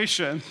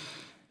illustration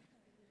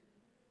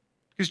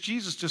because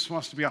Jesus just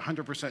wants to be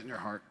 100% in your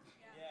heart.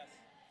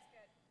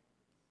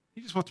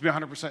 He just wants to be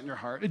 100% in your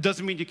heart. It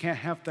doesn't mean you can't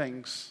have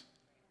things.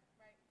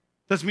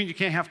 Doesn't mean you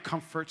can't have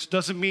comforts.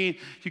 Doesn't mean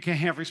you can't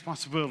have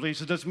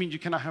responsibilities. It doesn't mean you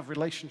cannot have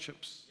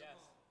relationships.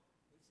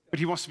 But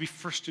he wants to be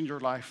first in your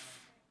life.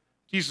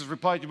 Jesus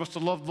replied, you must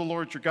love the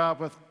Lord your God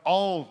with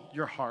all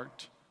your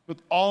heart,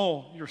 with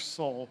all your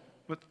soul,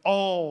 with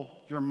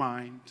all your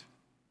mind.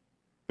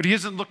 But he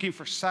isn't looking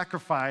for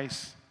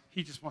sacrifice.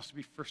 He just wants to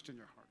be first in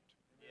your heart.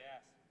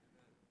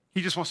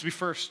 He just wants to be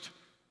first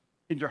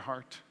in your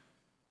heart.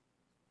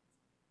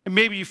 And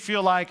maybe you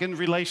feel like in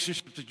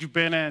relationships that you've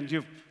been in,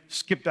 you've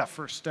skipped that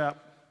first step.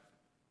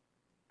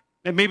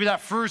 And maybe that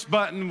first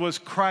button was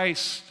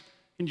Christ,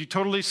 and you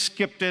totally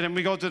skipped it, and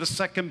we go to the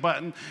second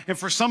button. And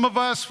for some of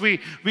us, we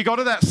go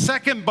to that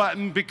second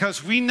button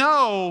because we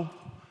know.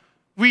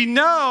 Can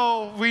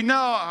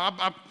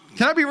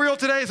I be real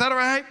today? Is that all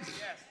right? Yes.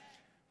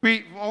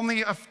 We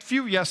only a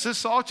few yeses,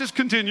 so I'll just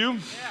continue. Yeah,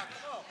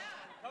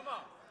 come on.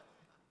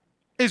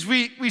 Is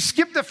we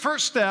skip the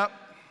first step,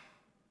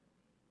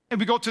 and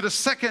we go to the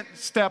second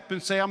step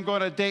and say, I'm going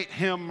to date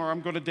him or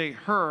I'm going to date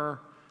her,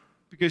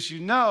 because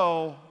you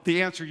know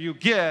the answer you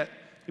get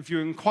if you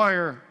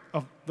inquire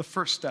of the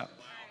first step.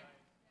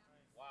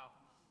 Wow.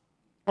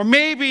 Or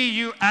maybe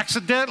you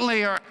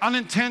accidentally or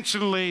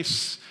unintentionally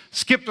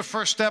skip the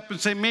first step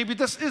and say, maybe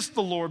this is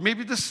the Lord.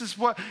 Maybe this is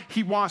what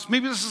he wants.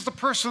 Maybe this is the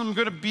person I'm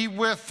going to be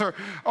with or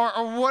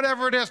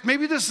whatever it is.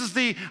 Maybe this is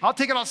I'll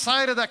take it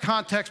outside of that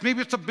context. Maybe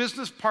it's a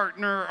business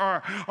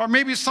partner or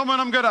maybe someone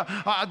I'm going to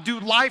do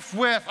life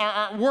with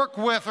or work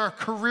with or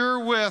career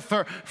with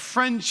or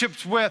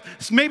friendships with.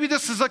 So maybe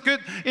this is a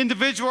good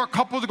individual or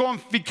couple to go on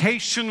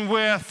vacation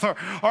with or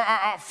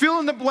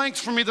fill in the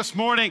blanks for me this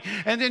morning.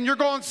 And then you're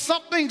going,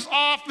 something's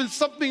off and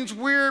something's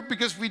weird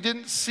because we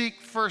didn't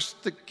seek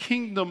first the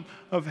kingdom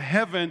of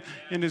heaven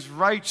and his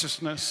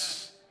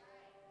righteousness.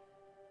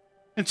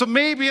 And so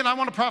maybe, and I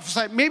want to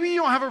prophesy, maybe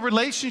you don't have a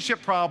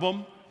relationship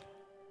problem,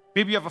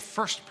 maybe you have a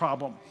first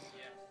problem.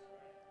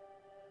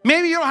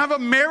 Maybe you don't have a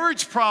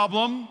marriage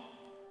problem,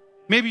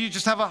 maybe you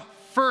just have a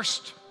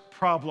first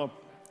problem.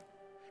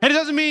 And it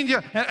doesn't mean,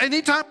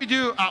 anytime we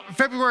do,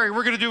 February,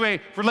 we're going to do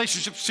a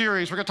relationship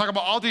series. We're going to talk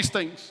about all these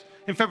things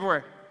in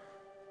February.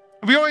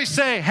 We always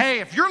say, hey,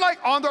 if you're like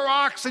on the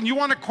rocks and you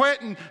want to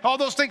quit and all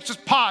those things,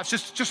 just pause.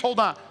 Just hold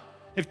on.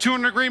 If two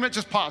in agreement,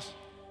 just pause.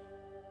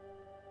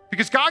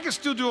 Because God can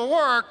still do a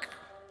work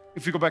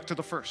if you go back to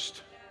the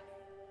first.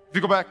 If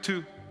you go back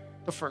to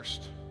the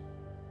first.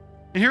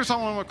 And here's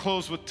how I want to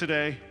close with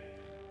today.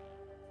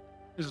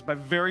 This is my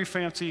very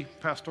fancy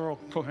pastoral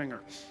coat hanger.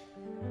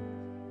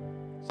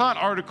 I saw an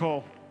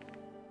article.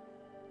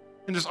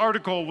 And this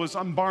article was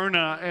on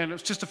Barna, and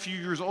it's just a few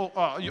years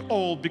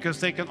old because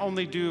they can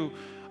only do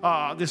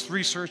this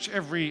research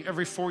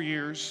every 4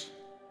 years.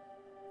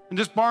 And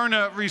this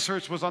Barna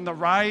research was on the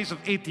rise of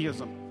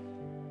atheism.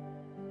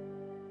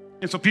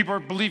 And so people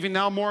are believing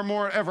now more and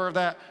more ever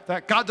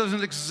that God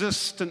doesn't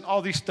exist and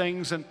all these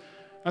things. And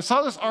I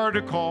saw this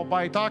article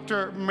by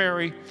Dr.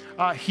 Mary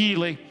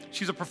Healy.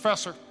 She's a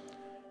professor.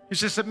 It's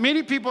just that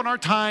many people in our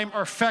time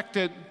are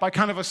affected by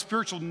kind of a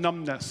spiritual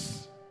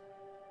numbness.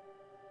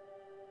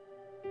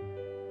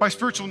 By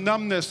spiritual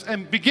numbness.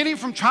 And beginning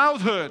from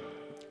childhood,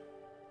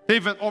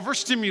 they've been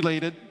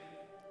overstimulated,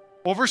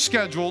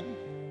 overscheduled,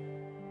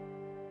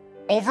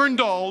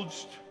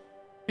 overindulged,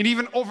 and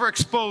even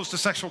overexposed to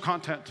sexual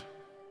content.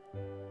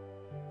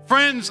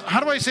 Friends,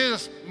 how do I say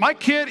this? My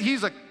kid,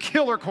 he's a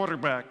killer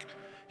quarterback.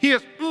 He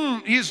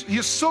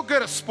is so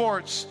good at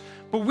sports,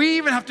 but we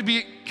even have to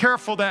be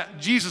careful that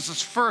Jesus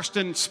is first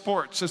in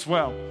sports as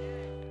well.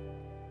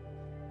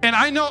 And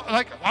I know,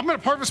 like, I'm a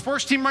part of a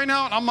sports team right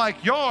now, and I'm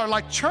like, y'all are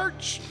like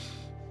church.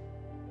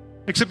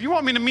 Except you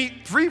want me to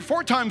meet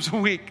 3-4 times a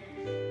week.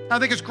 I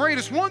think it's great,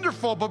 it's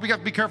wonderful, but we got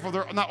to be careful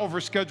they're not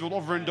overscheduled,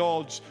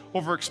 overindulged,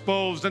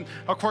 overexposed, and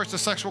of course the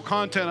sexual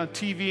content on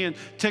TV and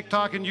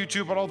TikTok and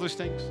YouTube and all those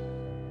things.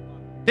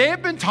 They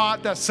have been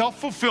taught that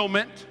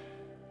self-fulfillment,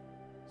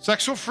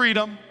 sexual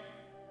freedom,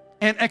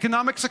 and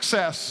economic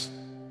success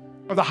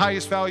are the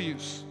highest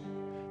values.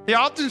 They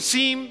often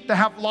seem to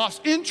have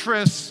lost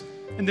interest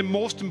in the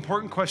most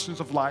important questions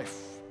of life.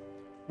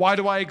 Why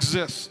do I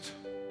exist?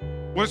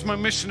 What is my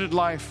mission in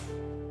life?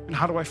 And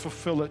how do I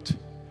fulfill it?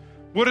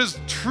 What is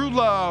true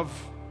love?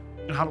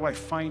 And how do I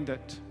find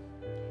it?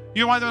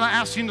 You know why they're not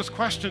asking those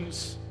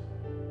questions?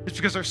 It's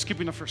because they're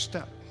skipping the first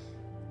step.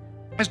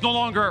 It's no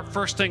longer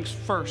first things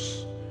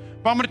first.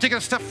 But I'm going to take it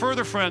a step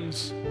further,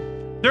 friends.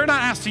 They're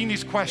not asking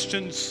these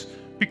questions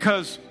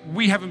because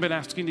we haven't been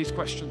asking these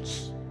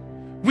questions.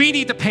 We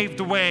need to pave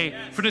the way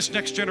for this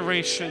next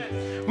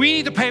generation. We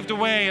need to pave the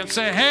way and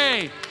say,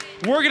 hey,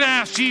 we're going to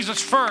ask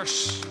Jesus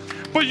first.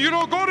 But you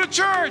don't go to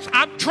church.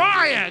 I'm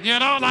trying,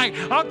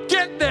 I'll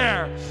get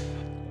there.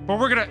 But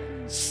we're going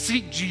to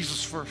seek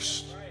Jesus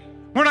first.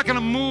 We're not going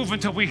to move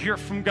until we hear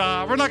from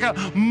God. We're not going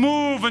to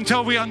move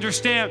until we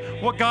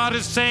understand what God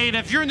is saying.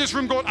 If you're in this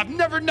room going, I've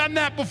never done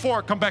that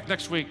before, come back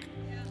next week.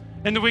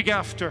 And the week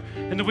after,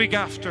 and the week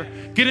after.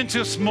 Get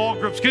into small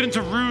groups, get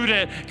into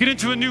Rooted, get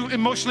into a new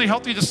emotionally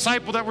healthy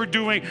disciple that we're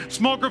doing.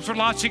 Small groups are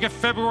launching in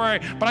February.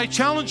 But I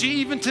challenge you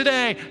even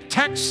today,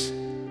 text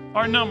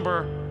our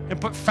number and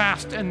put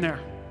fast in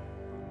there.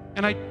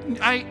 And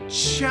I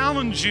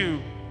challenge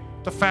you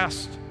to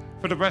fast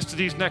for the rest of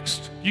these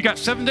you got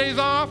 7 days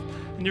off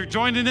and you're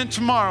joining in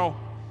tomorrow,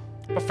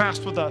 but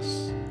fast with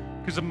us.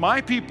 Because if my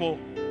people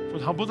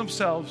would humble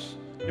themselves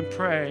and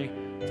pray,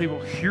 they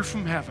will hear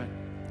from heaven.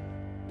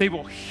 They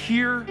will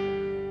hear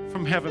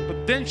from heaven.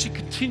 But then she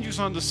continues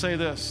on to say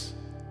this.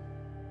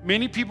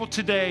 Many people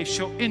today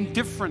show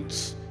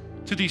indifference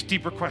to these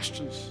deeper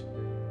questions.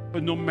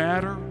 But no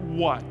matter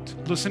what,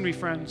 listen to me,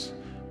 friends,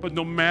 but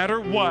no matter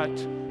what,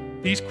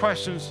 these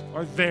questions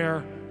are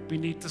there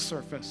beneath the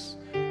surface.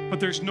 But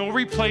there's no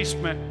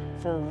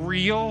replacement for a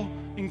real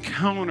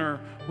encounter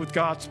with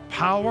God's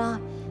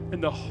power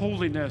and the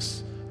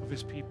holiness of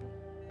his people.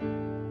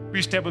 Will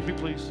you stand with me,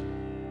 please?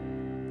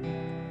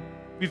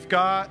 We've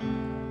got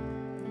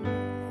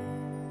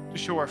to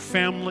show our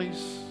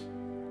families,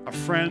 our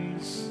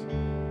friends,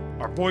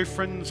 our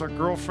boyfriends, our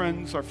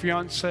girlfriends, our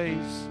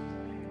fiancés,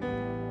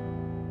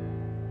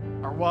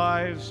 our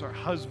wives, our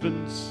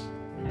husbands.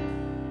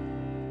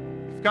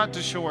 We've got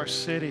to show our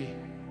city.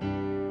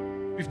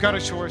 We've got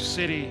to show our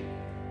city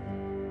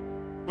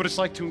what it's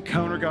like to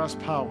encounter God's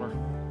power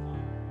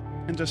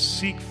and to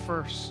seek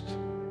first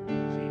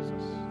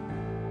Jesus.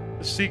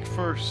 To seek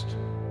first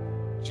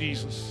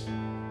Jesus.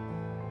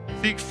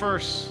 Seek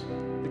first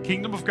the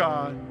kingdom of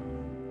God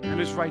and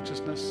his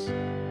righteousness.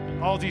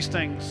 And all these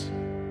things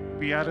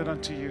be added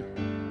unto you.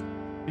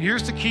 And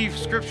here's the key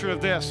scripture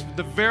of this.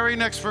 The very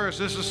next verse,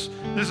 this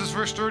is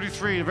verse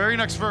 33. The very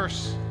next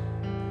verse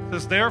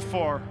says,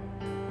 therefore,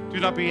 do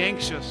not be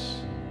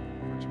anxious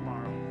for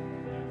tomorrow.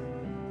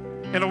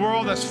 In a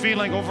world that's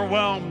feeling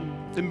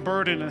overwhelmed and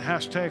burdened and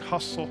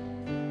 #hustle.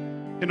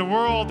 In a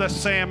world that's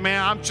saying,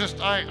 man,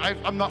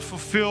 I'm not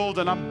fulfilled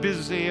and I'm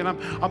busy and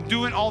I'm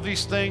doing all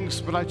these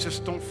things, but I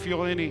just don't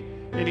feel any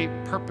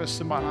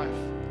purpose in my life.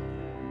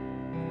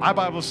 My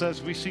Bible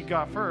says we seek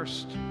God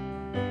first.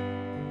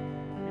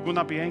 We will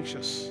not be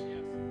anxious.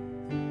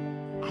 I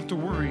don't have to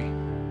worry.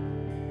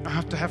 I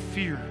have to have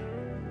fear.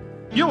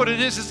 You know what it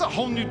is? It's a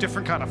whole new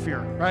different kind of fear,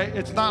 right?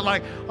 It's not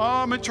like, oh,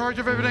 I'm in charge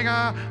of everything.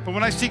 But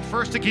when I seek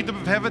first the kingdom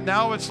of heaven,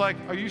 now it's like,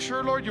 are you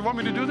sure, Lord, you want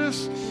me to do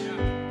this?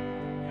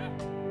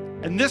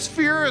 And this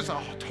fear is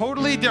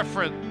totally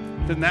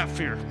different than that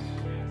fear.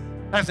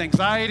 That's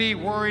anxiety,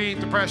 worry,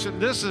 depression.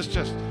 This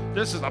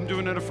is I'm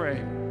doing it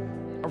afraid.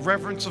 A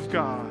reverence of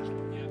God.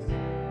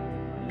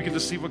 We get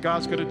to see what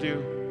God's going to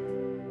do.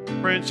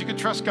 Friends, you can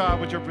trust God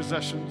with your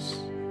possessions,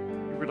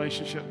 your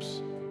relationships,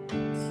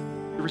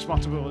 your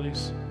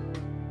responsibilities.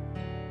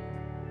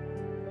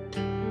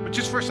 But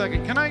just for a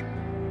second, can I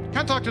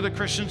talk to the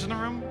Christians in the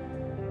room?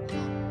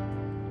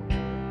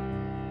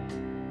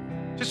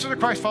 Just to the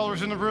Christ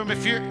followers in the room,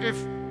 and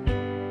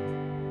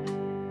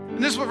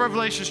this is what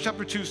Revelation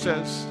chapter 2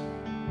 says.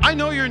 I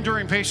know you're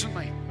enduring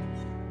patiently.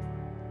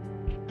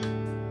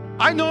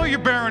 I know you're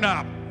bearing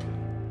up.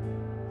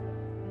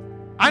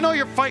 I know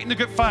you're fighting a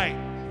good fight.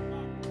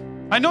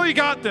 I know you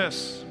got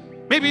this.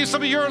 Maybe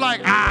some of you are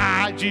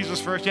like,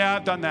 Jesus first. Yeah,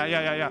 I've done that.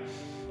 Yeah.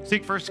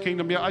 Seek first the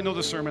kingdom. Yeah, I know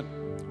the sermon.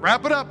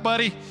 Wrap it up,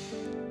 buddy.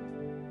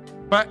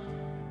 But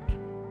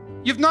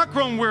you've not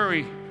grown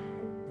weary.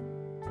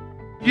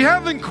 You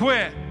haven't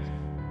quit.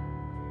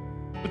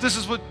 But this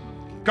is what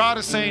God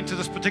is saying to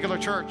this particular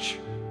church.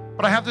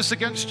 But I have this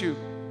against you.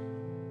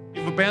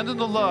 You've abandoned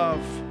the love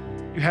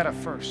you had at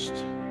first.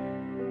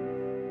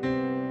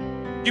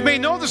 You may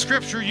know the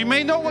scripture. You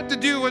may know what to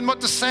do and what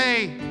to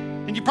say.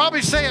 And you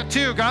probably say it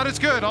too. God is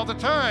good all the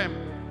time.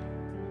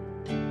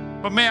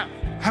 But man,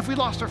 have we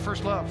lost our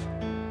first love?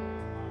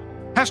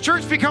 Has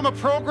church become a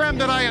program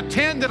that I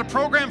attend, that a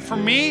program for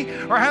me?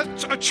 Or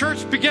should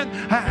church,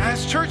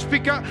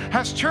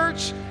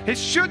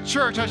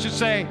 I should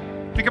say,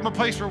 become a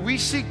place where we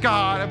seek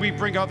God and we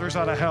bring others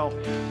out of hell?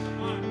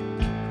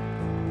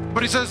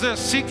 But he says this,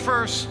 seek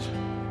first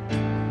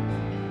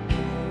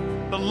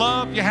the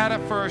love you had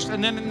at first.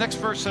 And then the next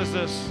verse says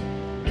this,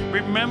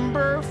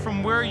 remember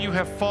from where you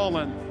have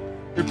fallen.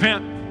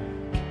 Repent.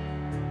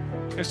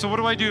 Okay, so what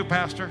do I do,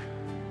 Pastor?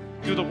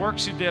 Do the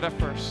works you did at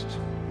first.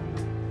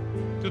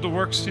 Do the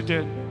works you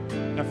did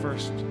at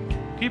first.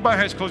 Can you bow your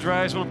heads, close your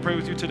eyes? I want to pray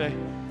with you today.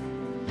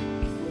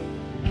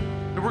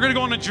 And we're going to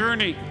go on a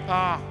journey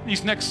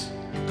these next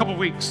couple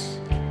weeks.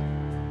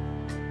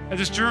 And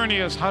this journey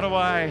is, how do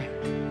I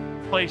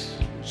place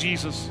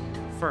Jesus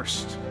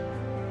first?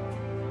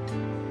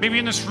 Maybe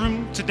in this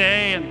room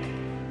today,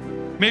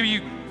 and maybe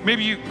you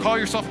call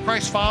yourself a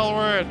Christ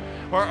follower,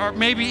 or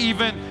maybe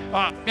even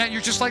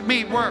you're just like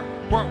me.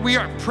 We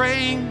are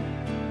praying,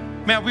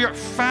 man. We are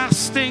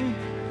fasting.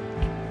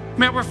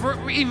 Man,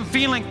 we're even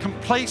feeling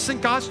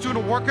complacent. God's doing a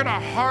work in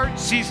our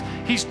hearts.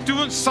 He's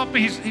doing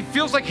something. He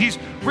feels like he's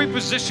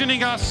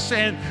repositioning us.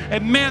 And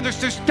man,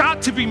 there's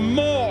got to be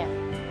more.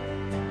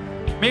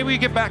 Maybe we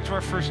get back to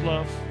our first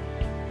love.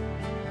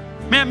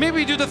 Man, maybe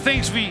we do the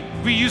things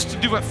we used to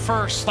do at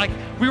first. Like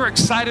we were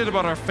excited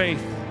about our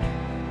faith.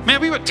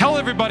 Man, we would tell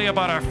everybody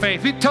about our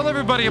faith. We'd tell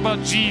everybody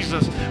about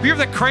Jesus. We were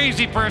the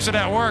crazy person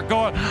at work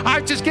going, I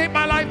just gave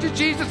my life to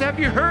Jesus. Have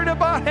you heard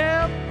about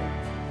him?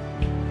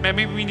 Man,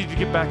 maybe we need to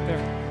get back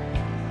there.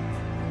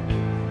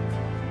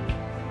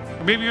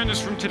 Or maybe you're in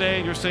this room today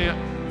and you're saying,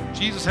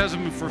 Jesus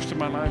hasn't been first in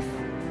my life.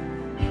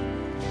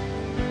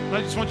 And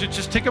I just want you to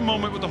just take a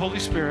moment with the Holy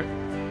Spirit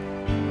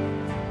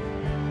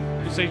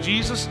and say,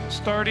 Jesus,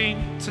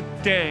 starting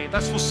today,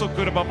 that's what's so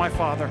good about my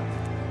Father.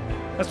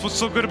 That's what's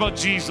so good about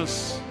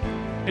Jesus.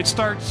 It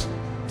starts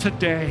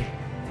today.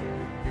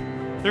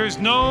 There is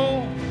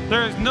no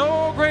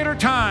greater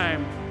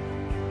time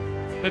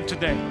than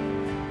today.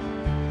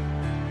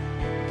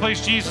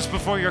 Place Jesus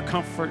before your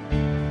comfort,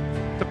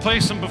 to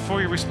place him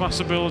before your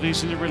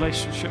responsibilities and your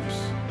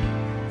relationships.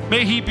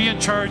 May he be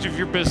in charge of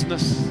your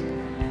business.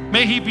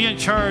 May he be in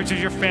charge of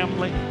your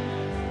family.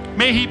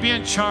 May he be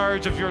in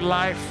charge of your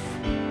life.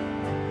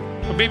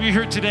 Or maybe you're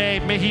here today,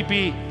 may he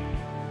be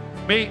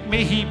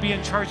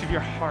in charge of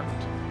your heart.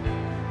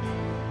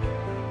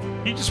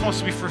 He just wants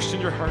to be first in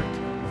your heart.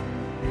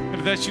 And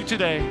if that's you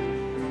today,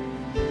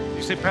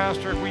 you say,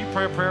 Pastor, will you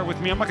pray a prayer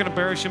with me? I'm not going to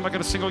embarrass you. I'm not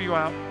going to single you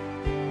out.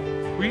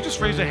 Will you just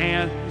raise a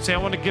hand and say, I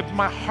want to give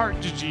my heart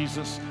to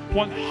Jesus,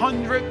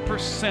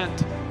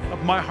 100%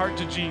 of my heart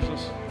to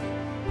Jesus.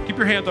 Keep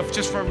your hand up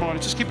just for a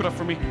moment. Just keep it up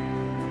for me.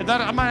 And that,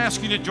 I'm not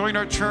asking you to join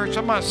our church.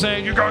 I'm not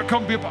saying you got to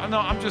come be a part. No,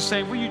 I'm just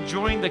saying, will you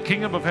join the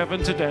kingdom of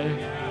heaven today?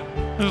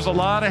 There's a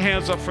lot of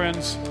hands up,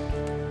 friends.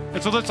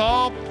 And so let's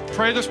all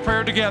pray this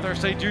prayer together.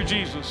 Say, dear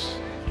Jesus,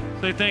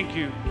 say thank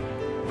you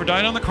for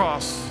dying on the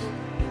cross.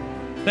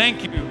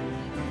 Thank you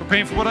for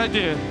paying for what I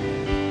did.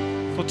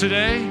 So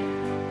today,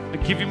 I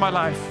give you my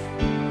life,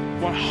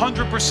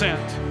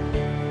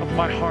 100% of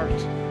my heart.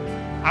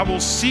 I will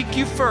seek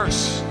you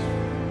first,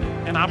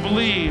 and I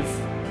believe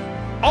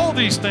all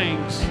these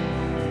things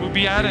will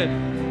be added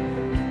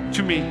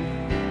to me,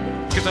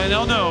 because I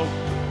now know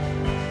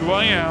who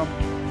I am.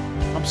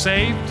 I'm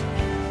saved,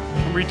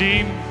 I'm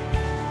redeemed,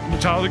 I'm a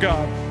child of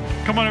God.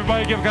 Come on,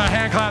 everybody, give God a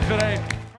hand clap today.